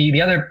 And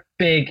the other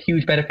big,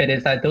 huge benefit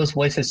is that those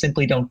voices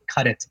simply don't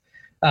cut it.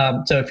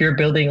 So if you're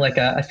building like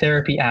a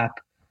therapy app,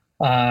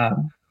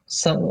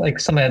 something like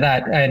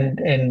that,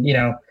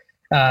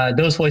 and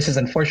those voices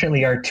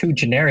unfortunately are too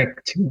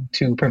generic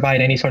to provide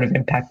any sort of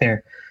impact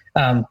there.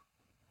 And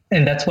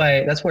that's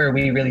where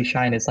we really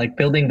shine. It's like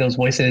building those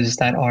voices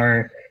that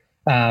are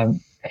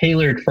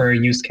tailored for a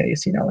use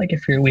case. Like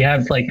we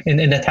have like in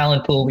the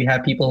talent pool, we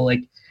have people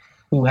like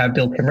who have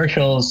built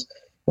commercials,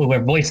 who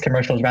have voiced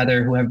commercials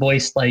rather, who have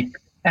voiced like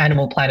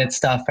Animal Planet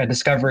stuff at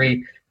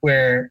Discovery,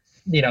 where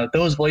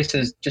those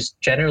voices just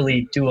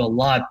generally do a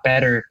lot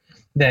better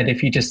than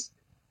if you just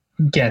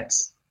get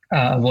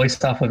a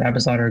voice off of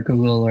Amazon or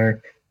Google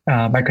or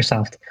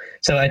Microsoft.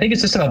 So I think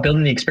it's just about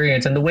building the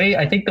experience. And the way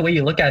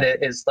you look at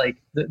it is like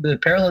the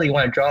parallel you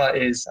want to draw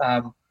is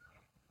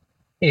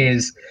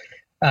iOS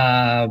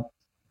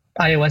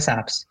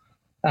apps,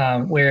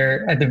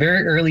 where at the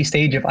very early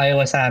stage of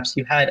iOS apps,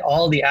 you had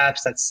all the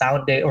apps that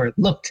sounded or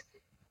looked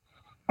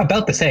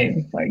about the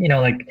same.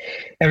 Like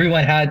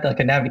everyone had like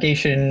a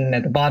navigation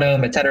at the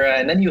bottom, etc.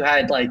 And then you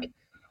had like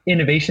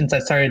innovations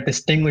that started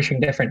distinguishing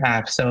different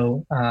apps.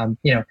 So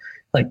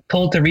like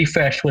pull to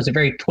refresh was a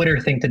very Twitter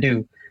thing to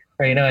do.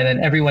 Right, and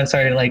then everyone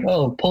started like,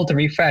 oh, pull to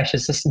refresh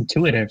is just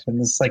intuitive,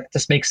 and it's like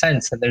this makes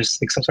sense, and there's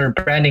like some sort of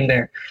branding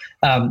there,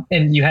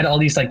 and you had all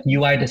these like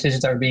UI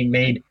decisions that were being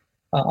made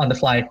on the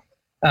fly.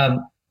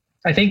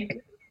 I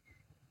think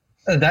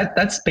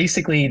that's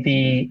basically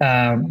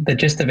the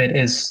gist of it.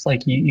 Is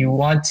like you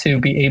want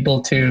to be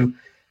able to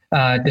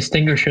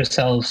distinguish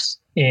yourselves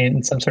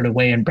in some sort of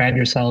way and brand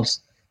yourselves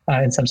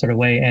in some sort of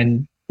way,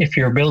 and if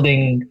you're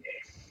building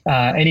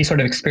any sort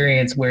of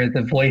experience where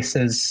the voice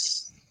is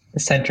the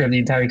center of the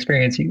entire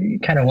experience, you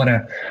kind of want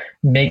to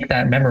make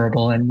that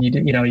memorable, and you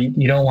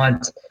don't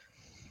want to,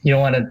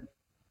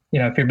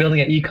 if you're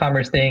building an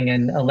e-commerce thing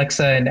and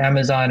Alexa and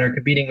Amazon are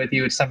competing with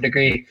you to some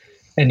degree,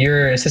 and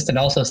your assistant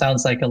also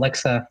sounds like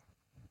Alexa,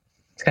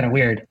 it's kind of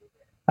weird.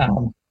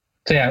 So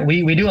yeah,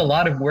 we do a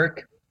lot of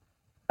work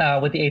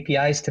with the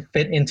APIs to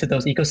fit into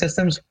those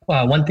ecosystems.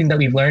 One thing that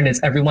we've learned is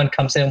everyone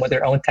comes in with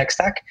their own tech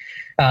stack.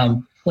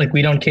 Like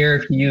we don't care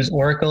if you use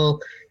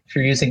Oracle, if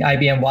you're using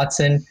IBM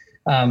Watson.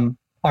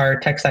 Our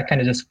tech stack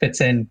kind of just fits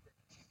in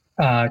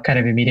kind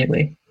of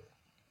immediately.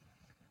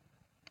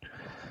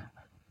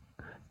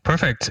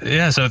 Perfect.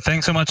 Yeah. So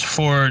thanks so much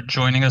for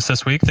joining us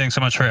this week. Thanks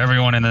so much for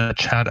everyone in the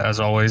chat, as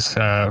always,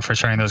 for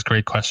sharing those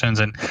great questions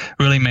and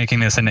really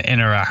making this an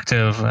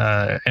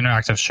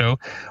interactive show.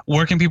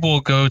 Where can people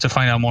go to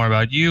find out more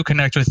about you,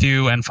 connect with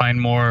you, and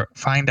find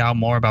out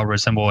more about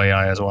Resemble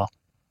AI as well?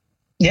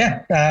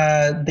 Yeah.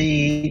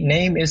 The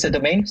name is a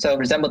domain, so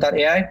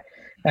resemble.ai.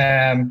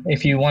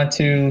 If you want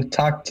to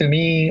talk to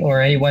me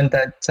or anyone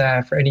that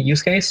for any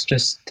use case,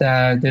 just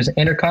there's an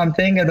intercom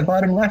thing at the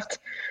bottom left.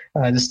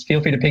 Just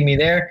feel free to ping me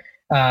there.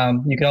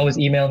 You can always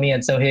email me at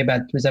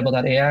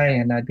zohaib@resemble.ai,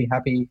 and I'd be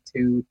happy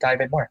to dive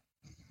in more.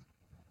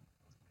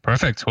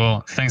 Perfect.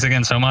 Well, thanks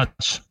again so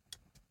much.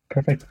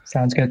 Perfect.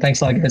 Sounds good. Thanks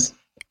a lot, guys.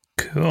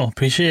 Cool.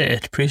 Appreciate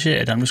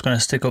it. I'm just going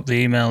to stick up the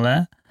email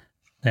there.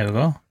 There we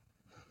go.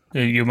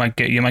 You might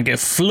get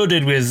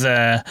flooded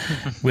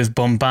with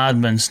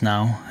bombardments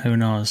now. Who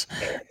knows?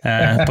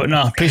 But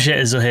no, appreciate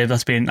it, Zohaib.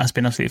 That's been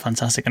absolutely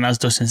fantastic. And as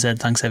Dustin said,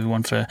 thanks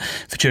everyone for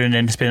tuning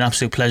in. It's been an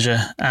absolute pleasure.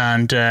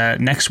 And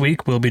next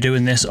week we'll be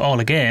doing this all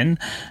again.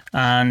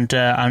 And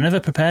I'm never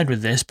prepared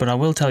with this, but I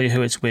will tell you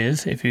who it's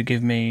with if you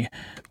give me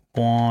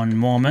one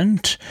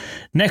moment.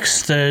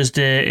 Next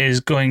Thursday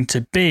is going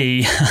to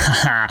be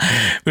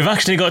we've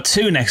actually got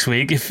two next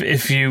week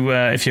if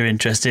you're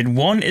interested.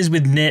 One is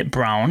with Nate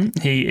Brown.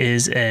 He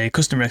is a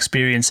customer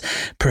experience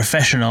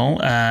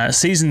professional,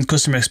 seasoned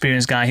customer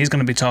experience guy. He's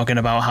going to be talking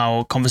about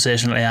how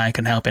conversational AI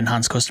can help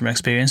enhance customer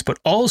experience. But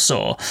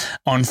also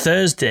on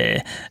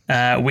Thursday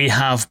we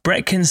have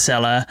Brett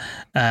Kinsella,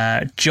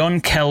 John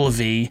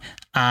Kelvey,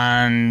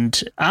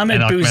 and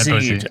Ahmed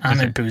Bouzid.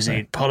 Ahmed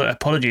Bouzid.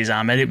 Apologies,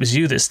 Ahmed. It was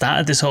you that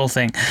started this whole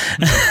thing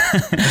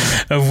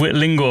of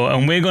Lingo.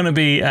 And we're going to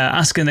be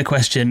asking the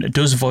question,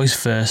 does voice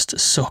first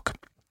suck?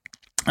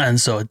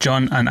 And so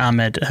John and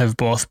Ahmed have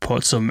both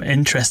put some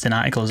interesting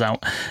articles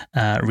out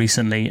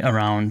recently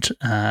around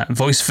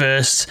voice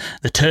first,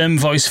 the term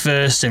voice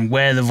first, and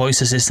where the voice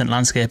assistant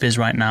landscape is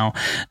right now.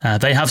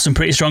 They have some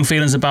pretty strong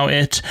feelings about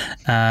it.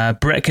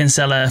 Brett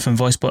Kinsella from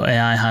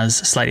VoiceBot.ai has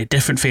slightly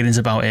different feelings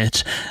about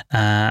it.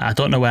 I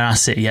don't know where I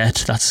sit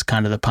yet. That's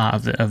kind of the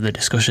part of the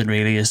discussion,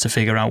 really, is to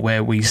figure out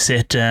where we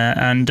sit.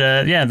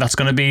 That's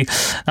going to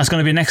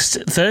be next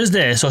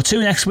Thursday. So 2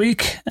 next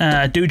week.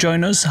 Do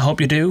join us. I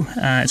hope you do.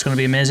 It's going to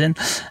be amazing.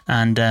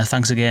 And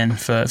thanks again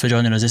for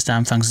joining us this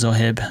time. Thanks,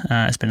 Zohaib.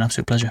 It's been an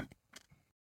absolute pleasure.